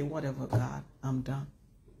just say, whatever, God, I'm done.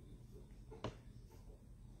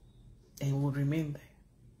 And we'll remain there.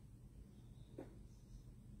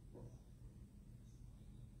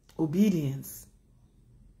 Obedience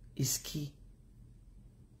is key.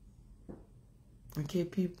 Okay,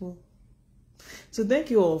 people? So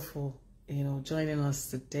thank you all for, joining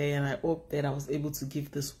us today. And I hope that I was able to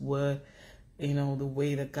give this word, the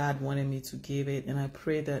way that God wanted me to give it. And I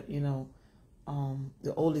pray that,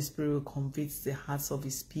 the Holy Spirit will convict the hearts of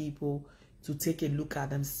his people to take a look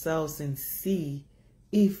at themselves and see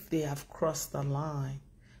if they have crossed the line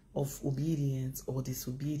of obedience or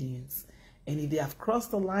disobedience. And if they have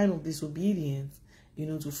crossed the line of disobedience,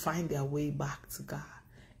 to find their way back to God.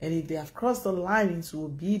 And if they have crossed the line into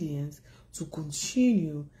obedience, to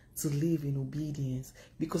continue to live in obedience,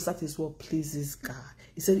 because that is what pleases God.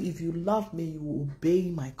 He said, if you love me, you will obey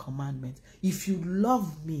my commandments. If you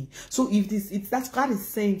love me. So that's God is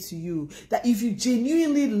saying to you, that if you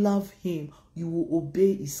genuinely love him, you will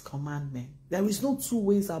obey his commandment. There is no two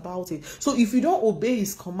ways about it. So if you don't obey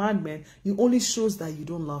his commandment, it only shows that you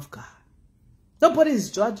don't love God. Nobody is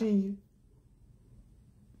judging you.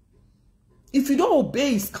 If you don't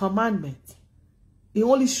obey his commandment, it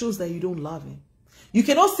only shows that you don't love him. You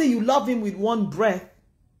cannot say you love him with one breath,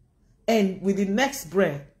 and with the next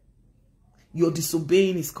breath, you're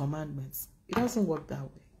disobeying his commandments. It doesn't work that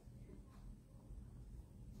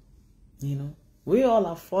way. We all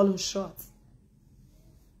have fallen short.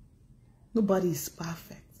 Nobody is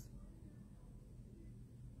perfect.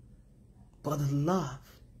 But the love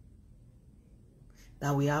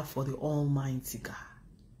that we have for the Almighty God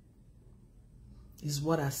is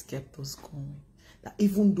what has kept us going. That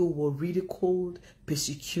even though we're ridiculed,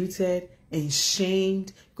 persecuted, and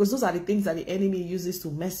shamed, because those are the things that the enemy uses to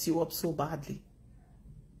mess you up so badly.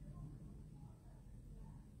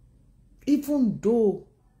 Even though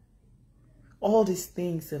all these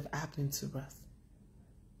things have happened to us,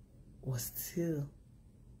 we're still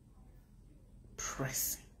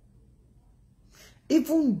pressing.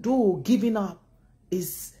 Even though giving up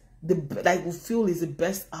is like we feel is the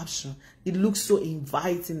best option, it looks so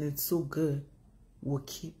inviting and so good, we'll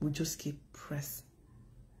just keep pressing.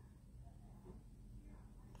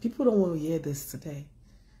 People don't want to hear this today,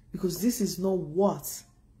 because this is not what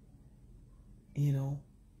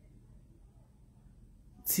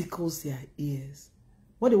tickles their ears.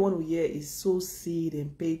 What they want to hear is sow seed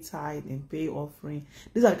and pay tithe and pay offering.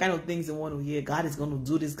 These are the kind of things they want to hear. God is going to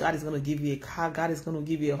do this. God is going to give you a car. God is going to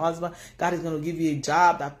give you a husband. God is going to give you a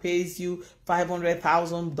job that pays you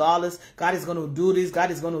 $500,000. God is going to do this.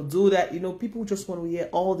 God is going to do that. People just want to hear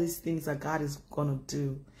all these things that God is going to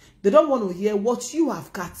do. They don't want to hear what you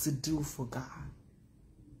have got to do for God.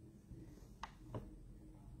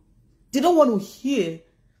 They don't want to hear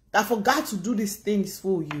that for God to do these things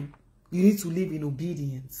for you, you need to live in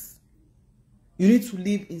obedience. You need to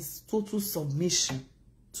live in total submission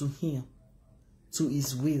to him, to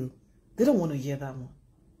his will. They don't want to hear that one.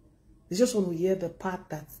 They just want to hear the part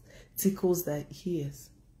that tickles their ears.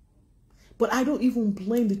 But I don't even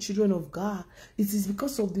blame the children of God. It is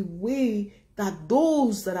because of the way that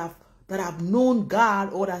those that have known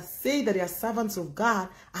God, or that say that they are servants of God,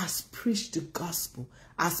 has preached the gospel,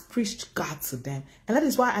 has preached God to them. And that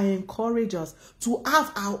is why I encourage us to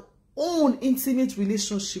have our own intimate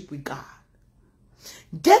relationship with God.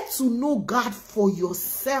 Get to know God for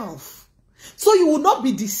yourself, so you will not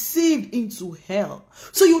be deceived into hell,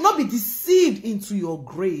 so you will not be deceived into your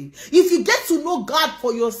grave. If you get to know God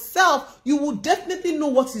for yourself, you will definitely know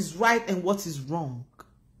what is right and what is wrong.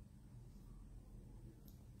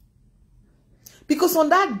 Because on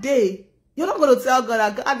that day, you're not going to tell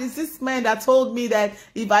God, God, is this man that told me that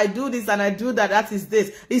if I do this and I do that, that is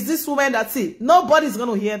this. Is this woman that's it? Nobody's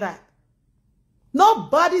going to hear that.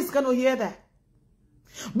 Nobody's going to hear that.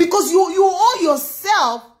 Because you owe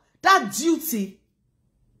yourself that duty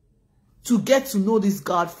to get to know this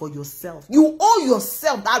God for yourself. You owe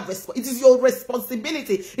yourself that responsibility. It is your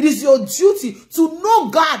responsibility. It is your duty to know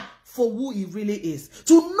God for who he really is.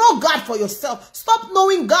 To know God for yourself. Stop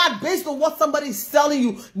knowing God based on what somebody is telling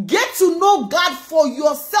you. Get to know God for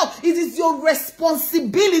yourself. It is your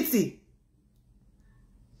responsibility.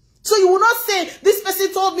 So you will not say, this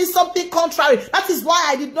person told me something contrary. That is why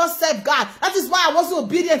I did not serve God. That is why I wasn't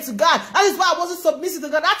obedient to God. That is why I wasn't submissive to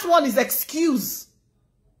God. That one is excuse.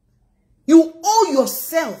 You owe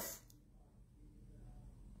yourself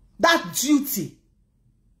that duty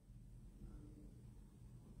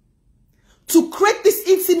to create this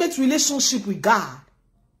intimate relationship with God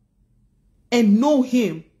and know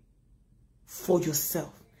him for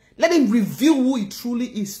yourself. Let him reveal who he truly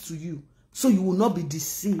is to you, so you will not be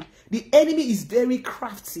deceived. The enemy is very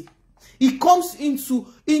crafty. He comes into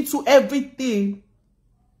everything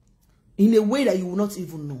in a way that you will not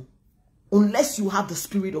even know, unless you have the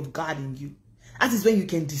Spirit of God in you. That is when you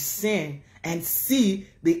can discern and see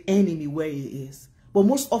the enemy where he is. But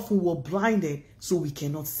most often we're blinded, so we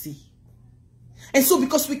cannot see. And so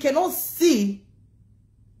because we cannot see,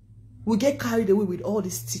 we get carried away with all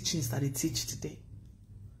these teachings that they teach today.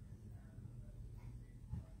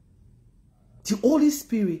 The Holy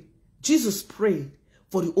Spirit, Jesus prayed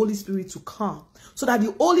for the Holy Spirit to come, so that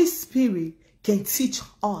the Holy Spirit can teach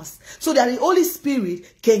us, so that the Holy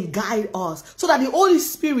Spirit can guide us, so that the Holy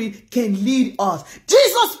Spirit can lead us.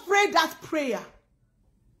 Jesus prayed that prayer.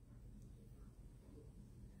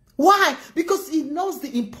 Why? Because he knows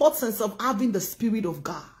the importance of having the Spirit of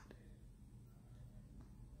God.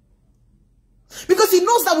 Because he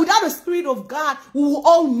knows that without the Spirit of God, we will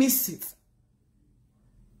all miss it.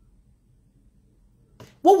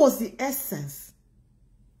 What was the essence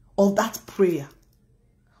of that prayer?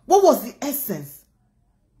 What was the essence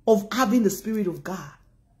of having the Spirit of God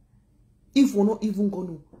if we're not even going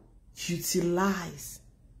to utilize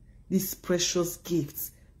these precious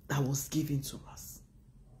gifts that was given to us?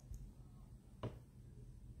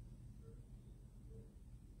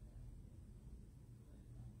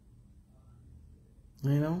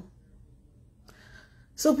 You know?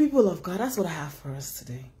 So people of God, that's what I have for us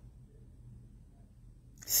today.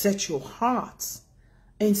 Set your hearts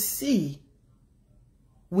and see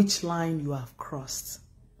which line you have crossed.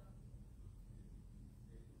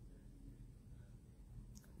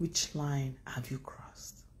 Which line have you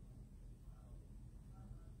crossed?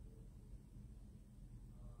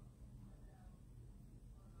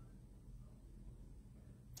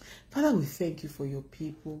 Father, we thank you for your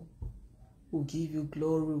people. We give you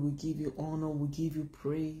glory, we give you honor, we give you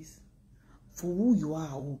praise for who you are,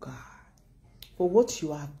 oh God, for what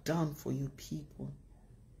you have done for your people.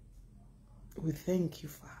 We thank you,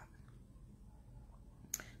 Father,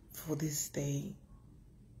 for this day,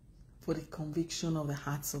 for the conviction of the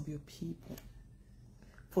hearts of your people,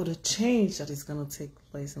 for the change that is going to take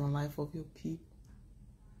place in the life of your people,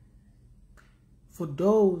 for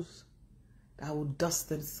those that will dust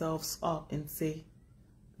themselves up and say,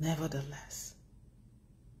 nevertheless.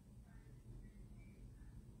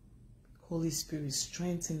 Holy Spirit,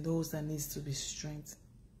 strengthen those that needs to be strengthened.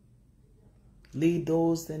 Lead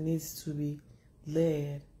those that needs to be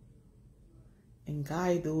led. And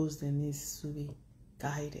guide those that needs to be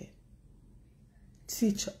guided.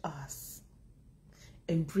 Teach us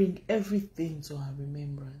and bring everything to our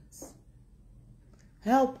remembrance.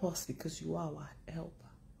 Help us because you are our helper.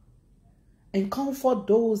 And comfort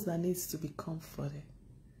those that needs to be comforted.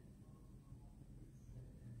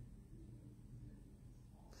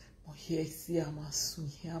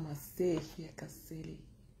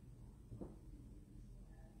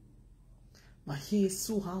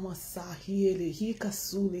 Mahesu hama sahiele hi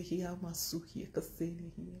kasule hi hama suhi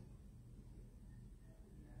kasele hi.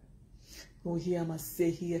 O hi hama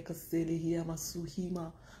sehi kasele hi hama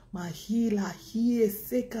suhima mahila hi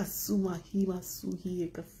seka suma hi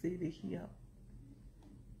masuhi kasele hi.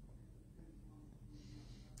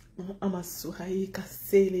 Ama suhai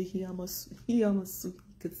kasele hi hama suhi hama suhi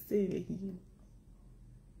kasele hi.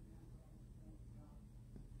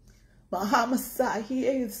 Mahama sahi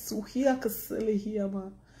e suhia kasele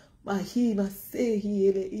hiama. Mahima sehi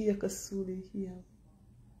ele ia kasule hiama.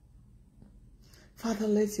 Father,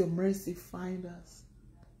 let your mercy find us.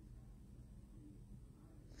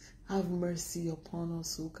 Have mercy upon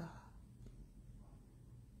us, O God.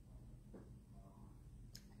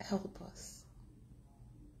 Help us.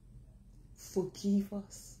 Forgive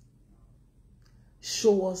us.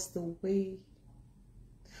 Show us the way.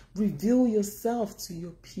 Reveal yourself to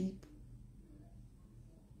your people.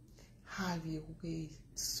 Have your way,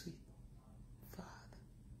 sweet Father.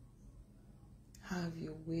 Have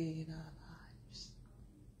your way in our lives.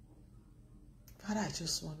 Father, I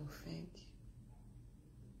just want to thank you.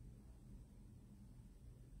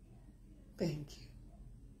 Thank you.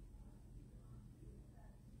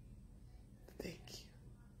 Thank you.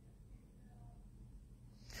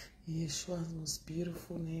 In Yeshua's most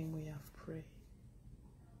beautiful name we have prayed.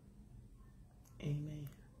 Amen.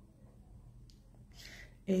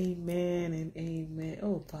 Amen and amen.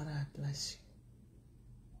 Oh, Father, I bless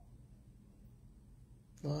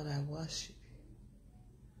you. Lord, I worship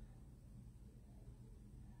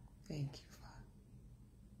you. Thank you,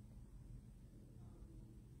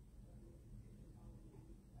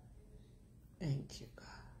 Father. Amen. Thank you, God.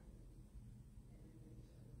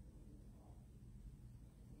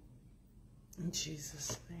 In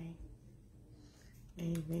Jesus' name.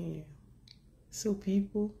 Amen. So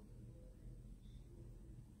people,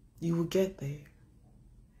 you will get there.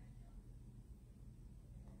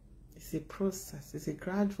 It's a process. It's a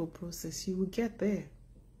gradual process. You will get there.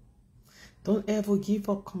 Don't ever give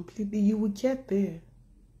up completely. You will get there.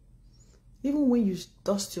 Even when you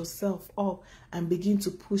dust yourself up and begin to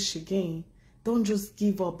push again, don't just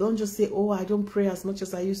give up. Don't just say, oh, I don't pray as much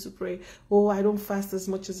as I used to pray. Oh, I don't fast as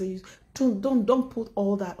much as I used. Don't put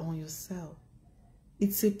all that on yourself.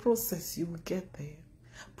 It's a process. You will get there.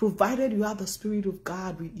 Provided you have the Spirit of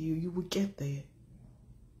God with you, you will get there.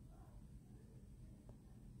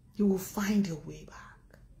 You will find your way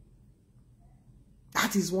back.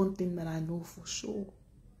 That is one thing that I know for sure.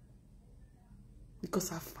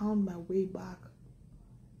 Because I found my way back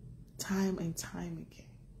time and time again.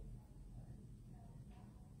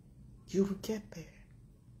 You will get there.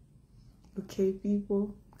 Okay,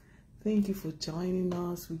 people? Thank you for joining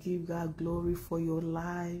us. We give God glory for your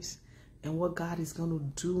lives and what God is going to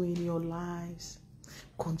do in your lives.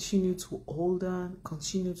 Continue to hold on.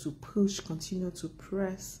 Continue to push. Continue to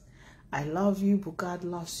press. I love you, but God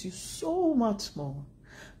loves you so much more.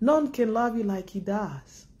 None can love you like He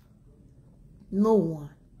does. No one,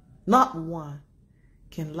 not one,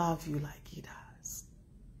 can love you like He does.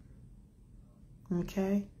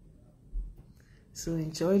 Okay? So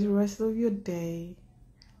enjoy the rest of your day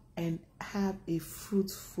and have a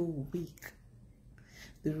fruitful week.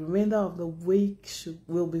 The remainder of the week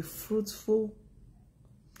will be fruitful,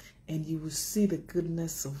 and you will see the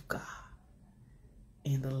goodness of God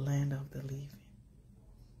in the land of the living.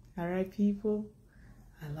 All right, people?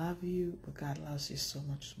 I love you, but God loves you so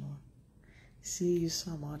much more. See you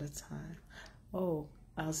some other time. Oh,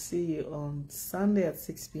 I'll see you on Sunday at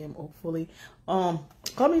 6 p.m. hopefully.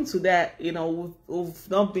 Coming to that, you know, we've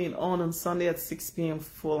not been on Sunday at 6 p.m.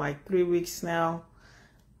 for like 3 weeks now.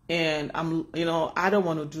 And I don't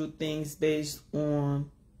want to do things based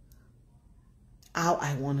on how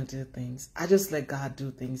I want to do things. I just let God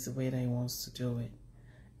do things the way that He wants to do it.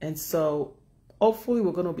 And so hopefully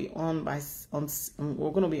we're going to be on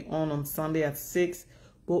on Sunday at 6.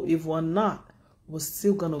 But if we're not, we're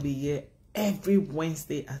still going to be here every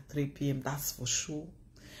Wednesday at 3 p.m. That's for sure.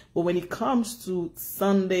 But when it comes to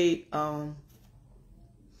Sunday's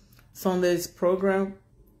program,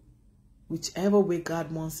 whichever way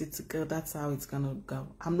God wants it to go, that's how it's going to go.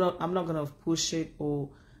 I'm not going to push it or,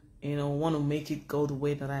 want to make it go the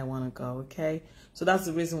way that I want to go, okay? So that's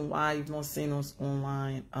the reason why you've not seen us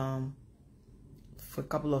online for a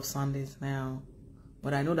couple of Sundays now.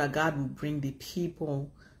 But I know that God will bring the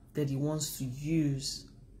people that He wants to use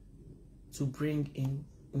to bring in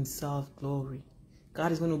Himself glory.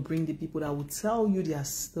 God is going to bring the people that will tell you their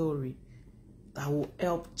story, that will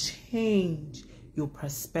help change your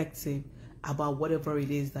perspective about whatever it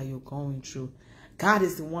is that you're going through. God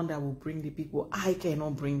is the one that will bring the people. I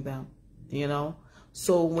cannot bring them,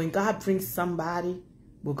 So when God brings somebody,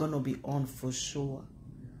 we're going to be on for sure.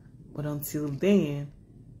 But until then,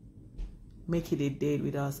 make it a date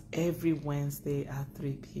with us every Wednesday at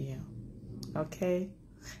 3 p.m. Okay?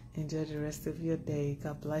 Enjoy the rest of your day.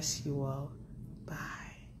 God bless you all.